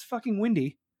not because it's fucking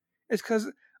windy. It's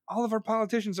because all of our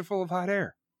politicians are full of hot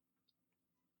air.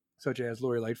 Such as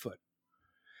Lori Lightfoot.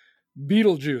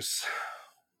 Beetlejuice.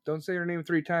 Don't say her name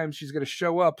 3 times. She's going to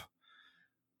show up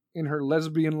in her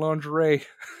lesbian lingerie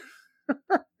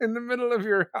in the middle of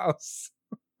your house.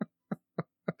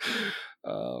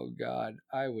 Oh, God.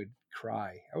 I would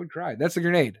cry. That's a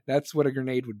grenade. That's what a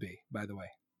grenade would be, by the way.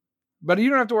 But you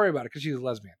don't have to worry about it because she's a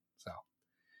lesbian. So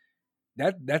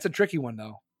that's a tricky one,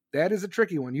 though. That is a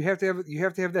tricky one. You have to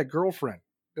have that girlfriend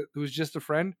who's just a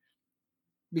friend,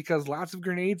 because lots of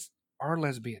grenades are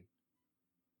lesbian.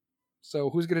 So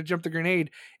who's going to jump the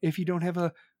grenade if you don't have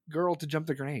a girl to jump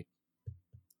the grenade?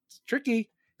 It's tricky,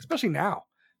 especially now.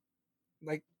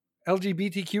 Like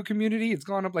LGBTQ community, it's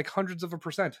gone up like hundreds of a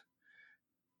percent.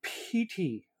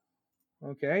 PT.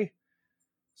 Okay.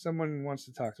 Someone wants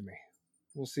to talk to me.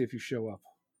 We'll see if you show up.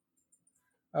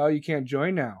 Oh, you can't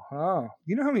join now. Oh,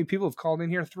 you know how many people have called in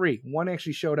here? 3. 1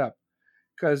 actually showed up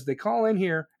because they call in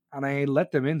here and I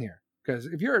let them in here. Because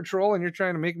if you're a troll and you're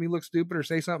trying to make me look stupid or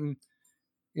say something,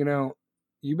 you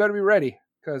better be ready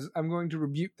because I'm going to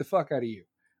rebuke the fuck out of you.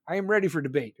 I am ready for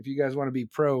debate. If you guys want to be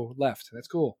pro-left, that's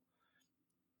cool.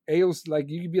 AOC, like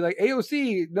you could be like,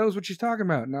 AOC knows what she's talking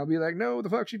about, and I'll be like, no, the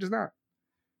fuck, she does not.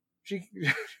 She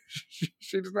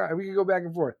does not. We can go back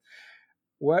and forth.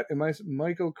 What am I,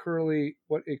 Michael Curley?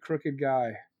 What a crooked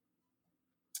guy.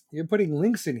 You're putting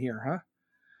links in here, huh?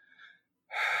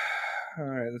 All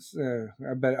right, let's.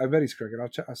 I bet he's crooked.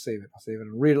 I'll save it.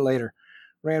 I'll read it later.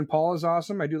 Rand Paul is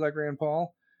awesome. I do like Rand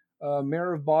Paul.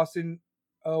 Mayor of Boston,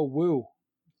 Wu,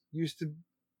 used to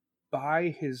buy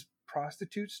his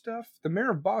prostitute stuff. The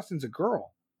mayor of Boston's a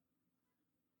girl.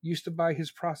 Used to buy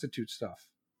his prostitute stuff.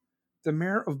 The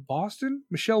mayor of Boston,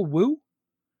 Michelle Wu,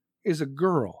 is a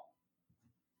girl.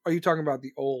 Are you talking about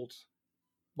the old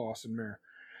Boston mayor?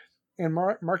 And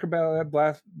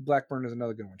Marka Blackburn is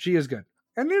another good one. She is good.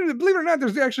 And believe it or not,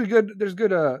 there's actually good. There's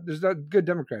good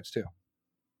Democrats too.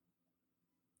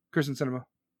 Kristen Sinema,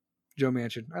 Joe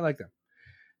Manchin. I like them.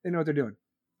 They know what they're doing.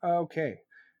 Okay,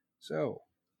 so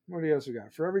what else we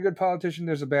got? For every good politician,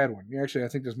 there's a bad one. Actually, I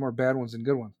think there's more bad ones than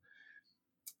good ones.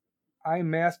 I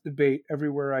mass debate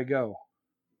everywhere I go.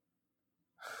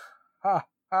 Ha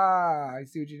ha! I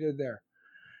see what you did there.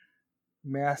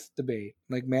 Mass debate,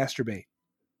 like masturbate.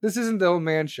 This isn't the old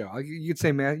man show. You could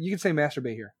say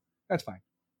masturbate here. That's fine.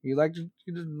 You just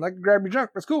like to grab your junk.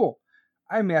 That's cool.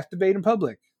 I masturbate in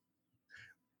public.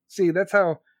 See, that's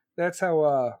how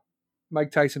Mike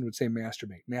Tyson would say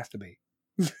masturbate.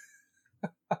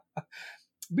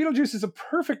 Beetlejuice is a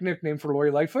perfect nickname for Lori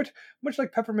Lightfoot, much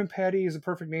like Peppermint Patty is a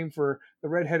perfect name for the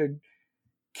redheaded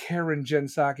Karen Jen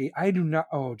Psaki. I do not.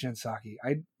 Oh, Jen Psaki.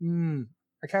 I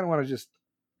kind of want to just.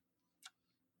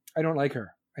 I don't like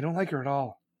her. I don't like her at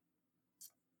all.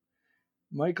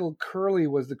 Michael Curley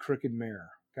was the crooked mayor.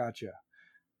 Gotcha.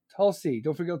 Tulsi.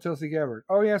 Don't forget Tulsi Gabbard.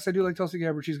 Oh yes, I do like Tulsi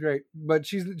Gabbard. She's great, but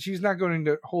she's not going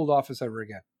to hold office ever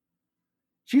again.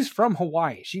 She's from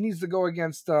Hawaii. She needs to go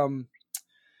against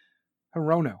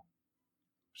Hirono.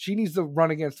 She needs to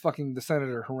run against fucking the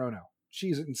Senator Hirono.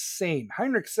 She's insane.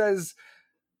 Heinrich says,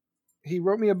 he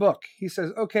wrote me a book. He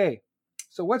says, okay,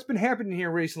 so what's been happening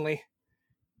here recently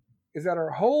is that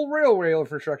our whole railway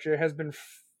infrastructure has been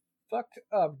fucked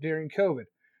up during COVID.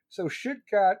 So shit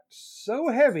got so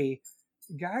heavy,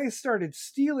 guys started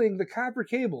stealing the copper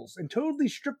cables and totally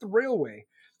stripped the railway.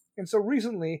 And so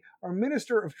recently, our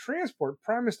Minister of Transport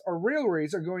promised our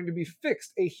railways are going to be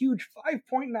fixed. A huge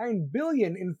 $5.9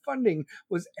 billion in funding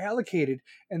was allocated.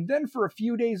 And then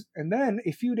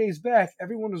a few days back,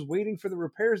 everyone was waiting for the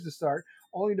repairs to start,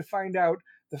 only to find out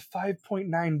the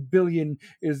 $5.9 billion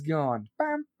is gone.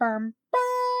 Bam, bam, bam.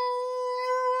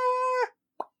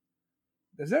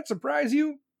 Does that surprise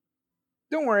you?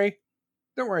 Don't worry.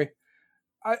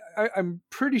 I'm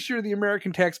pretty sure the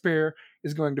American taxpayer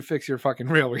is going to fix your fucking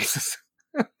railways.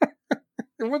 It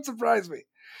wouldn't surprise me.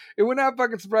 It would not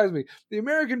fucking surprise me. The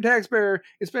American taxpayer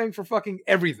is paying for fucking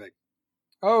everything.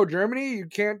 Oh, Germany, you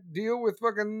can't deal with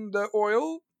fucking the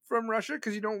oil from Russia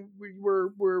because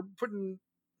we're putting,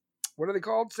 what are they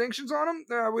called? Sanctions on them?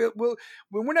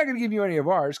 We're not going to give you any of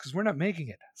ours because we're not making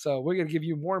it. So we're going to give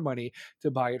you more money to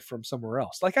buy it from somewhere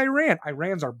else. Like Iran.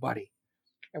 Iran's our buddy.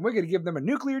 And we're going to give them a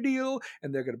nuclear deal,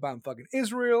 and they're going to bomb fucking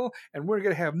Israel, and we're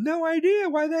going to have no idea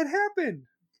why that happened.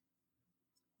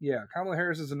 Yeah, Kamala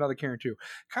Harris is another Karen too.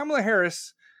 Kamala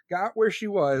Harris got where she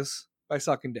was by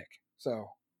sucking dick. So,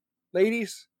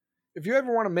 ladies, if you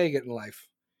ever want to make it in life,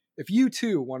 if you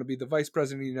too want to be the vice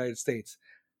president of the United States,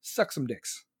 suck some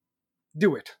dicks.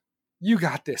 Do it. You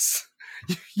got this.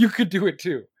 You could do it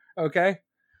too. Okay?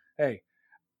 Hey,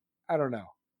 I don't know.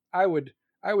 I would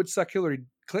suck Hillary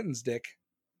Clinton's dick.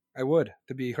 I would,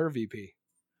 to be her VP.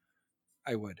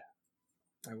 I would.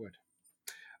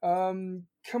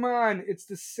 Come on, it's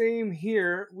the same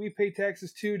here. We pay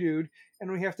taxes too, dude,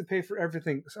 and we have to pay for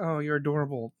everything. Oh, you're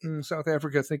adorable. South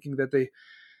Africa thinking that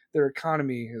their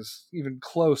economy is even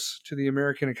close to the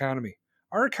American economy.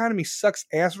 Our economy sucks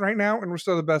ass right now, and we're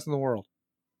still the best in the world.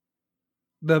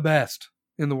 The best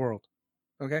in the world.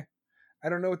 Okay? I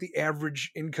don't know what the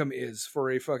average income is for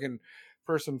a fucking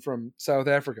person from South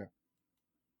Africa.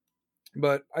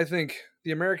 But I think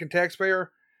the American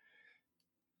taxpayer,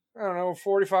 I don't know,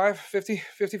 45, 50,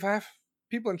 55.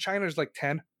 People in China is like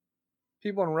 10.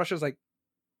 People in Russia is like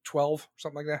 12,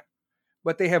 something like that.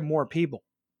 But they have more people.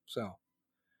 So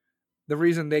the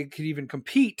reason they could even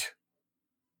compete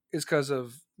is because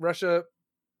of Russia,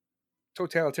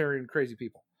 totalitarian, crazy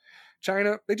people.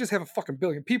 China, they just have a fucking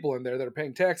billion people in there that are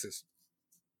paying taxes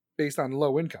based on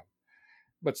low income.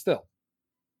 But still,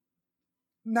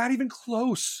 not even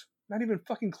close. Not even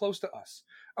fucking close to us.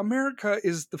 America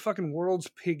is the fucking world's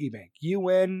piggy bank.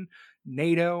 UN,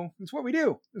 NATO. It's what we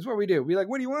do. We like,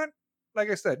 what do you want?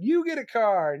 Like I said, you get a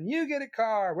car and you get a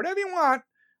car. Whatever you want,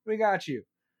 we got you.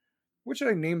 What should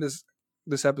I name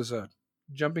this episode?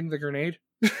 Jumping the grenade?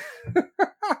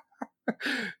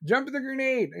 Jumping the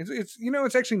grenade.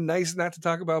 It's actually nice not to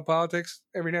talk about politics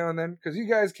every now and then because you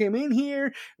guys came in here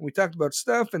and we talked about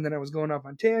stuff and then I was going off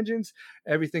on tangents,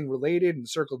 everything related and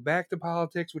circled back to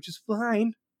politics, which is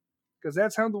fine because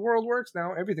that's how the world works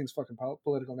now. Everything's fucking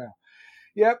political now.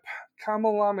 Yep,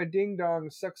 Kamalama Ding Dong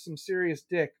sucks some serious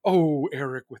dick. Oh,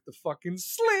 Eric with the fucking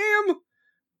slam.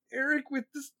 Eric with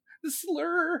the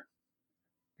slur.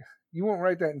 You won't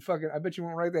write that in fucking. I bet you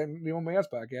won't write that in the Old Man's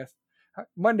podcast.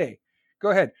 Monday. Go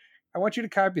ahead. I want you to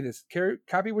copy this.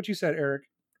 Copy what you said, Eric.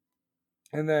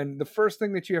 And then the first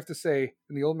thing that you have to say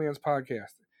in the Old Man's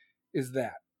podcast is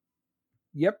that.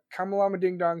 Yep, Kamalama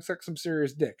Ding Dong sucks some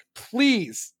serious dick.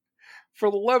 Please,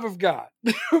 for the love of God,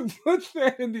 put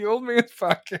that in the Old Man's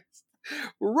podcast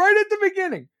right at the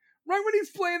beginning. Right when he's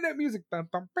playing that music.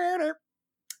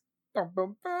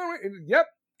 Yep,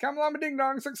 Kamalama Ding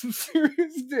Dong sucks some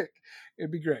serious dick.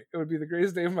 It'd be great. It would be the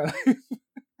greatest day of my life.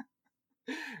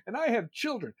 And I have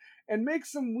children. And make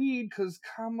some weed because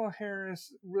Kamala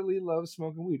Harris really loves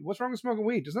smoking weed. What's wrong with smoking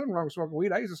weed? There's nothing wrong with smoking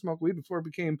weed. I used to smoke weed before it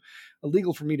became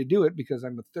illegal for me to do it because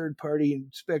I'm a third-party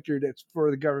inspector that's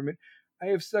for the government. I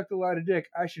have sucked a lot of dick.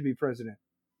 I should be president.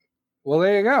 Well,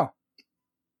 there you go.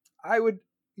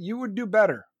 You would do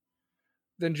better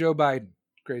than Joe Biden,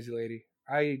 crazy lady.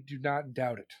 I do not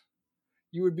doubt it.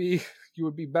 You would be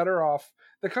better off.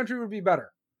 The country would be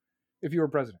better if you were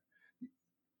president.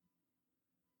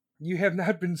 You have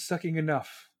not been sucking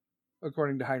enough,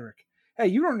 according to Heinrich. Hey,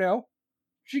 you don't know.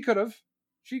 She could have.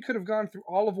 She could have gone through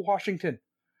all of Washington.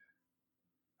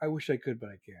 I wish I could, but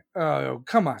I can't. Oh,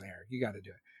 come on, Eric. You got to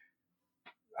do it.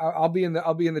 I'll be in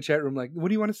the chat room like, what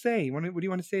do you want to say? What do you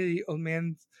want to say to the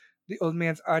old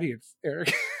man's audience,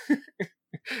 Eric?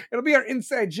 It'll be our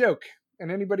inside joke,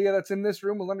 and anybody that's in this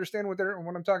room will understand what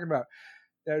I'm talking about.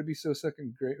 That would be so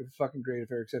fucking great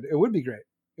if Eric said it. It would be great.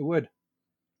 It would.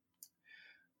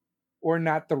 Or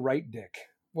not the right dick.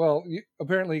 Well,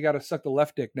 apparently you got to suck the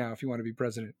left dick now if you want to be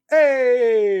president.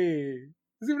 Hey!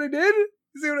 See what I did?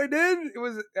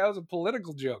 That was a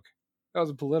political joke.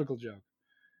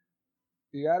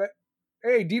 You got it?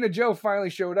 Hey, Dina Joe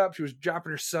finally showed up. She was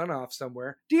dropping her son off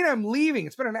somewhere. Dina, I'm leaving.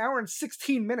 It's been an hour and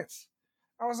 16 minutes.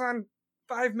 I was on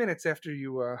 5 minutes after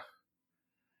you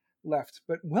left.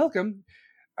 But welcome.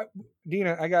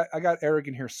 Dina, I got Eric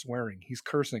in here swearing. He's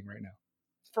cursing right now.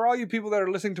 For all you people that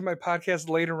are listening to my podcast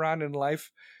later on in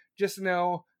life, just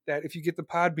know that if you get the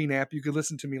Podbean app, you can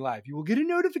listen to me live. You will get a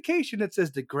notification that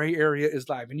says the gray area is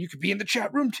live, and you could be in the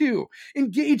chat room too,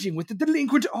 engaging with the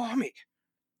delinquent army,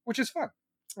 which is fun.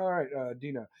 All right,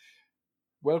 Dina,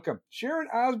 welcome. Sharon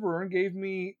Osbourne gave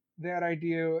me that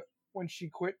idea when she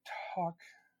quit Talk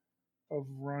of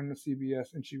Run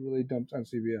CBS, and she really dumped on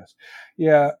CBS.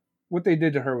 Yeah, what they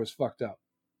did to her was fucked up.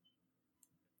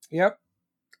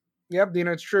 Yep,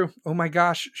 Dina, it's true. Oh my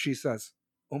gosh, she says.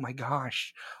 Oh my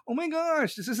gosh,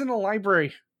 this isn't a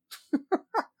library.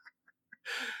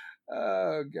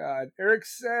 Oh God. Eric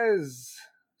says,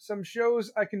 some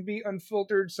shows I can be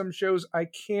unfiltered, some shows I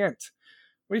can't.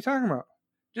 What are you talking about?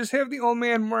 Just have the old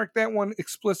man mark that one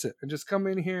explicit and just come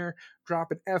in here,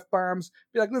 dropping F-bombs.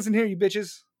 Be like, listen here, you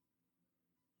bitches.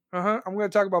 I'm going to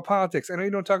talk about politics. I know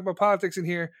you don't talk about politics in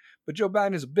here, but Joe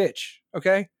Biden is a bitch,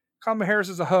 okay? Kamala Harris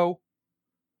is a hoe.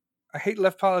 I hate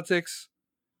left politics.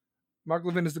 Mark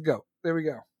Levin is the GOAT. There we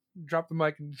go. Drop the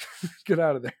mic and get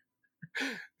out of there.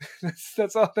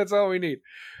 That's all we need.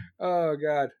 Oh,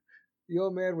 God. The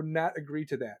old man would not agree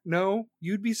to that. No,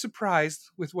 you'd be surprised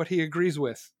with what he agrees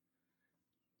with.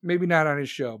 Maybe not on his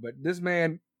show, but this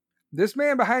man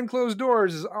behind closed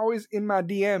doors is always in my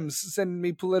DMs sending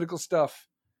me political stuff.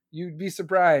 You'd be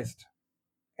surprised.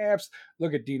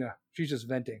 Look at Dina. She's just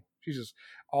venting. She's just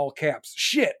all caps.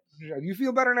 Shit. Do you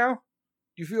feel better now?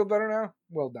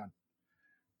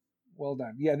 Well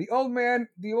done. Yeah, the old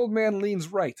man leans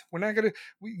right.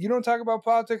 You don't talk about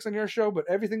politics on your show, but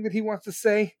everything that he wants to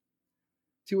say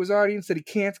to his audience that he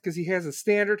can't because he has a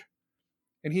standard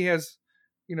and he has,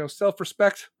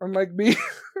 self-respect, unlike me.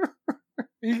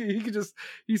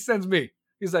 he sends me.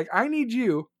 He's like, I need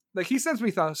you. Like, he sends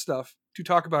me stuff to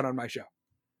talk about on my show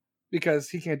because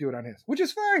he can't do it on his, which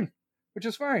is fine.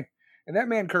 And that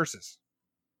man curses.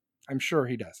 I'm sure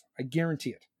he does. I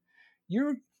guarantee it.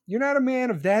 You're not a man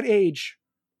of that age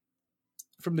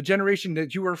from the generation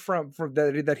that you are from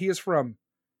that he is from,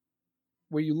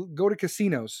 where you go to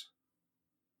casinos.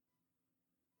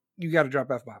 You got to drop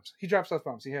F-bombs. He drops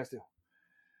F-bombs. He has to.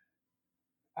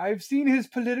 I've seen his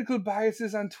political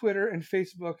biases on Twitter and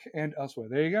Facebook and elsewhere.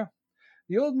 There you go.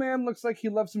 The old man looks like he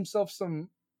loves himself some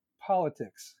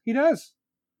politics. He does.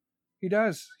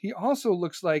 He also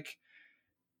looks like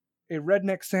a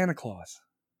redneck Santa Claus.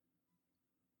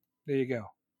 There you go.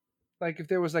 Like if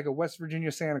there was like a West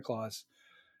Virginia Santa Claus,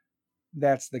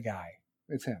 that's the guy.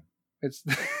 It's him. It's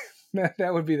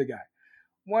that would be the guy.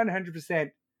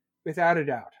 100% without a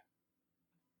doubt.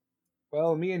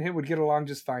 Well, me and him would get along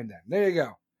just fine then. There you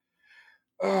go.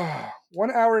 Oh,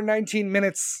 1 hour and 19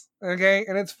 minutes. Okay,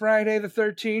 and it's Friday the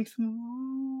 13th.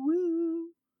 Woo,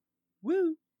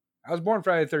 woo. I was born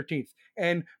Friday the 13th.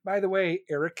 And by the way,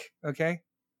 Eric, okay,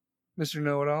 Mr.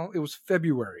 Know-It-All, it was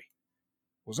February.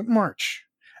 It wasn't March.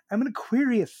 I'm an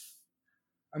Aquarius.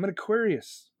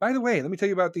 By the way, let me tell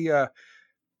you about the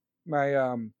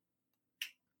my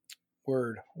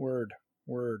word.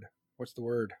 What's the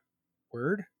word?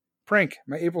 Word? Prank.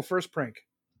 My April 1st prank.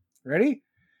 Ready?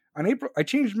 I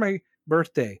changed my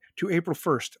birthday to April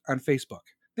 1st on Facebook.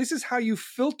 This is how you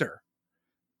filter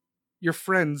your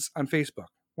friends on Facebook.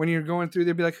 When you're going through,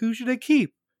 they'll be like, who should I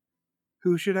keep?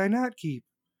 Who should I not keep?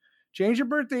 Change your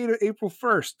birthday to April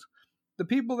 1st. The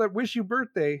people that wish you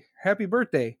happy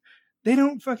birthday, they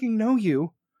don't fucking know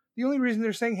you. The only reason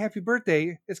they're saying happy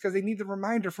birthday is because they need the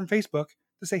reminder from Facebook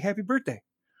to say happy birthday.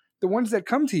 The ones that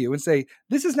come to you and say,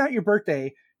 this is not your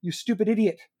birthday, you stupid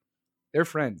idiot, they're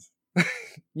friends.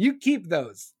 You keep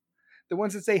those. The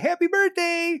ones that say happy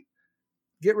birthday,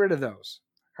 get rid of those.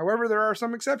 However, there are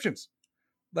some exceptions.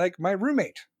 Like my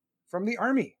roommate from the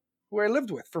army, who I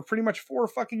lived with for pretty much 4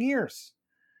 fucking years.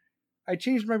 I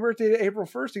changed my birthday to April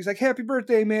 1st. He's like, happy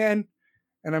birthday, man.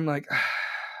 And I'm like,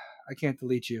 I can't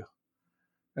delete you.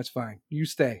 That's fine. You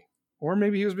stay. Or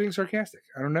maybe he was being sarcastic.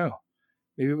 I don't know.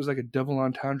 Maybe it was like a double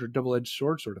entendre, double-edged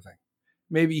sword sort of thing.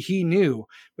 Maybe he knew,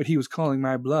 but he was calling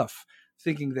my bluff,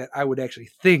 thinking that I would actually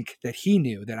think that he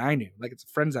knew that I knew. Like it's a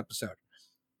Friends episode.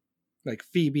 Like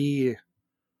Phoebe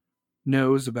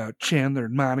knows about Chandler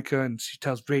and Monica, and she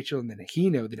tells Rachel, and then he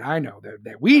knows that I know,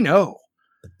 that we know.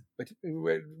 But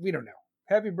we don't know.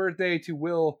 Happy birthday to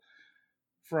Will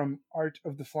from Art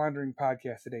of the Floundering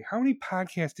podcast today. How many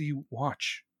podcasts do you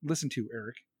listen to,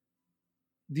 Eric?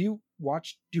 Do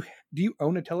you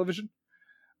own a television?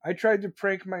 I tried to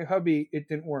prank my hubby. It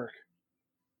didn't work.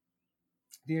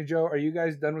 Dina Joe, are you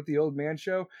guys done with the old man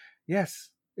show? Yes,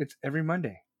 it's every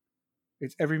Monday.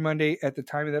 It's every Monday at the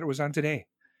time that it was on today.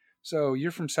 So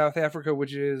you're from South Africa,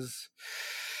 which is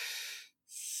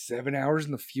 7 hours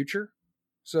in the future.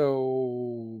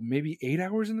 So maybe 8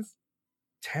 hours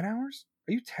 10 hours?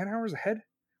 Are you 10 hours ahead?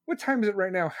 What time is it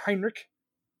right now, Heinrich?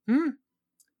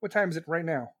 What time is it right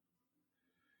now?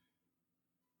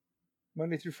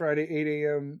 Monday through Friday, 8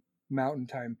 a.m. Mountain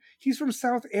Time. He's from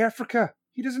South Africa.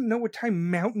 He doesn't know what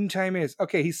time Mountain Time is.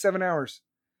 Okay, he's 7 hours.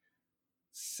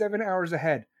 7 hours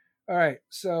ahead. All right,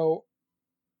 so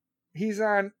he's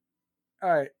on,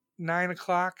 9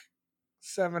 o'clock,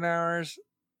 7 hours.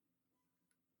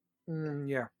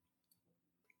 Yeah.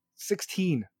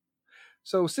 16.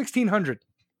 So 1600.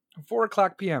 4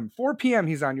 o'clock p.m. 4 p.m.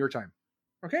 he's on your time.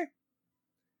 Okay?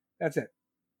 That's it.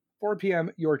 4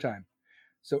 p.m. your time.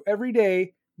 So every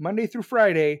day, Monday through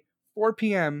Friday, 4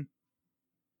 p.m.,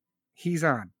 he's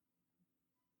on.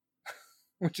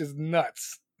 Which is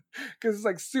nuts. Because it's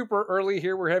like super early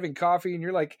here. We're having coffee and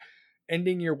you're like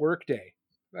ending your work day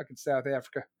back in South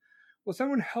Africa. Will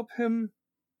someone help him?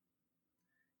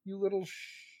 You little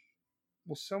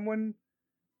someone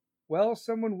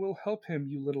will help him,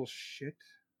 you little shit.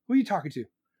 Who are you talking to?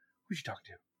 Who's you talking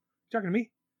to? You talking to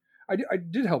me? I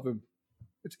did help him.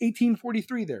 It's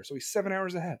 1843 there, so he's 7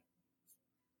 hours ahead.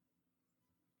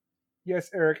 Yes,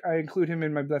 Eric, I include him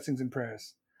in my blessings and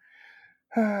prayers.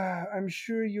 I'm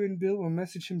sure you and Bill will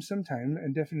message him sometime,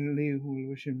 and definitely will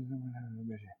wish him.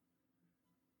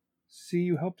 See,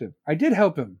 you helped him. I did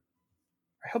help him.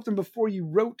 I helped him before you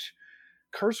wrote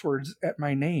curse words at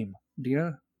my name,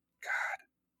 Dina.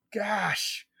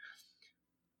 Gosh.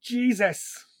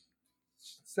 Jesus.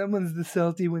 Someone's the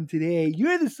salty one today.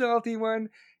 You're the salty one.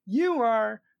 You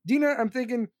are. Dina, I'm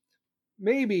thinking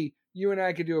maybe you and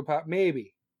I could do a pop.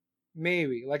 Maybe.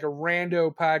 Like a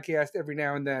rando podcast every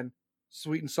now and then.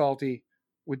 Sweet and salty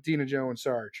with Dina, Joe, and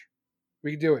Sarge.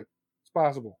 We can do it. It's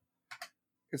possible.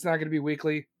 It's not going to be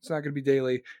weekly. It's not going to be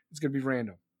daily. It's going to be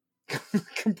random.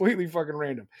 Completely fucking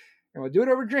random. And we'll do it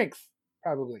over drinks,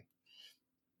 probably.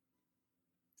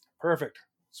 Perfect.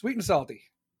 Sweet and salty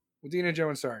with Dina, Joe,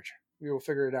 and Sarge. We will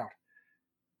figure it out.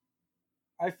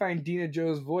 I find Dina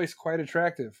Joe's voice quite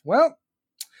attractive. Well,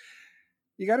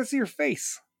 you got to see her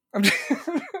face. I'm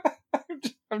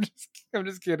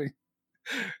just kidding.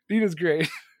 Dina's great.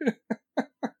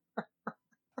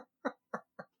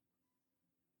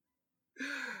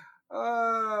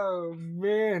 Oh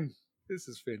man, this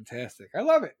is fantastic. I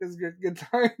love it. This is good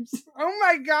times. Oh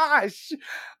my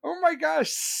gosh.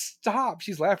 Stop.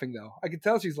 She's laughing though. I can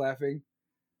tell she's laughing.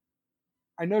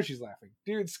 I know she's laughing.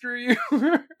 Dude, screw you.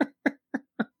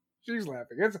 She's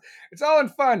laughing. It's all in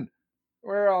fun.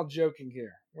 We're all joking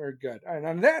here. We're good. And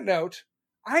on that note,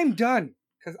 I'm done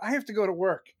because I have to go to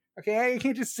work. Okay, I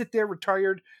can't just sit there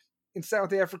retired in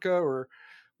South Africa or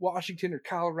Washington or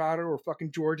Colorado or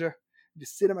fucking Georgia,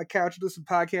 just sit on my couch and listen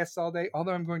to podcasts all day,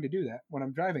 although I'm going to do that when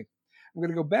I'm driving. I'm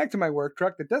going to go back to my work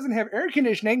truck that doesn't have air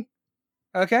conditioning,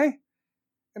 okay?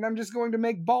 And I'm just going to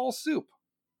make ball soup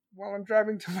while I'm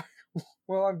driving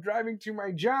to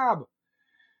my job.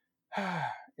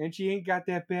 And she ain't got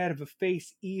that bad of a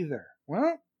face either.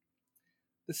 Well,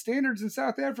 the standards in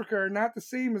South Africa are not the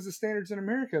same as the standards in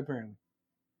America, apparently.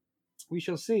 We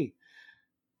shall see.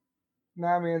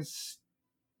 Nah, man,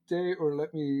 stay or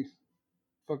let me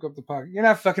fuck up the podcast. You're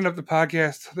not fucking up the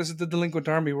podcast. This is the Delinquent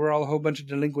Army. We're all a whole bunch of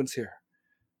delinquents here.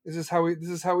 This is how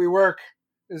we work.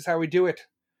 This is how we do it.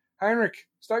 Heinrich,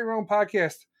 start your own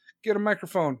podcast. Get a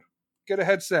microphone. Get a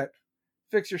headset.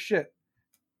 Fix your shit.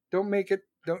 Don't make it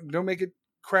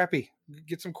crappy.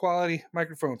 Get some quality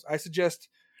microphones. I suggest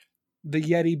the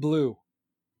Yeti Blue.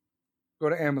 Go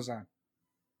to Amazon.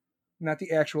 Not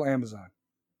the actual Amazon.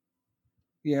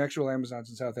 The actual Amazon's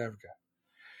in South Africa.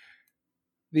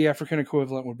 The African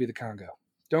equivalent would be the Congo.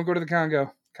 Don't go to the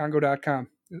Congo. Congo.com.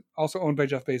 Also owned by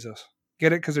Jeff Bezos.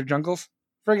 Get it because they're jungles?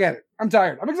 Forget it. I'm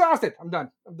tired. I'm exhausted. I'm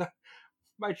done.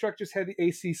 My truck just had the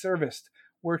AC serviced.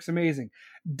 Works amazing.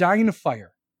 Die in a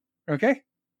fire. Okay?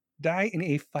 Die in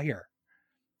a fire.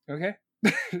 Okay?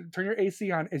 Turn your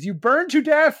AC on as you burn to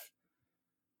death.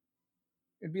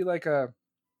 It'd be like a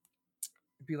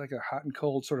hot and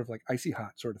cold, sort of like icy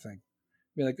hot sort of thing.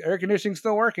 Be like, the air conditioning's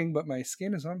still working, but my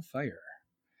skin is on fire.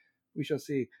 We shall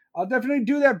see. I'll definitely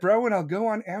do that, bro, and I'll go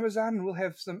on Amazon, and we'll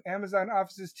have some Amazon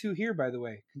offices too here, by the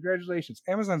way. Congratulations.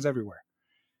 Amazon's everywhere.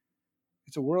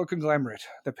 It's a world conglomerate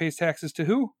that pays taxes to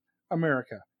who?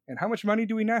 America. And how much money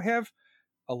do we not have?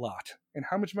 A lot. And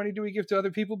how much money do we give to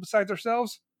other people besides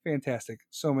ourselves? Fantastic.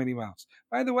 So many amounts.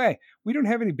 By the way, we don't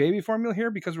have any baby formula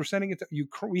here because we're sending it to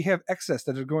Ukraine. We have excess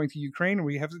that is going to Ukraine, and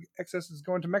we have excess that's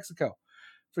going to Mexico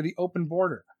for the open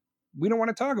border. We don't want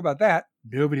to talk about that.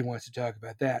 Nobody wants to talk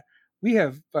about that. We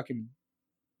have fucking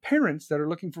parents that are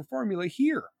looking for formula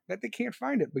here that they can't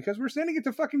find it because we're sending it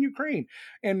to fucking Ukraine.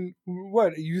 And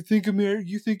what, you think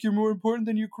you're more important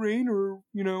than Ukraine or,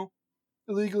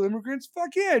 illegal immigrants?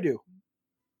 Fuck yeah, I do.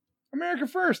 America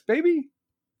first, baby.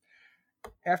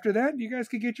 After that, you guys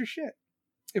could get your shit.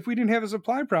 If we didn't have a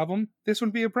supply problem, this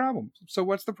wouldn't be a problem. So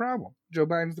what's the problem? Joe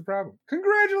Biden's the problem.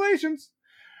 Congratulations.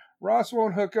 Ross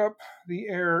won't hook up the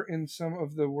air in some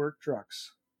of the work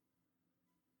trucks.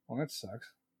 Well, that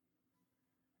sucks.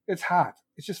 It's hot.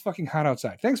 It's just fucking hot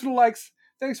outside. Thanks for the likes.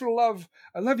 Thanks for the love.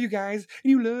 I love you guys.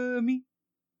 And you love me.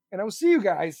 And I will see you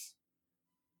guys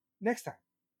next time.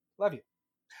 Love you.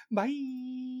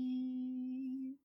 Bye.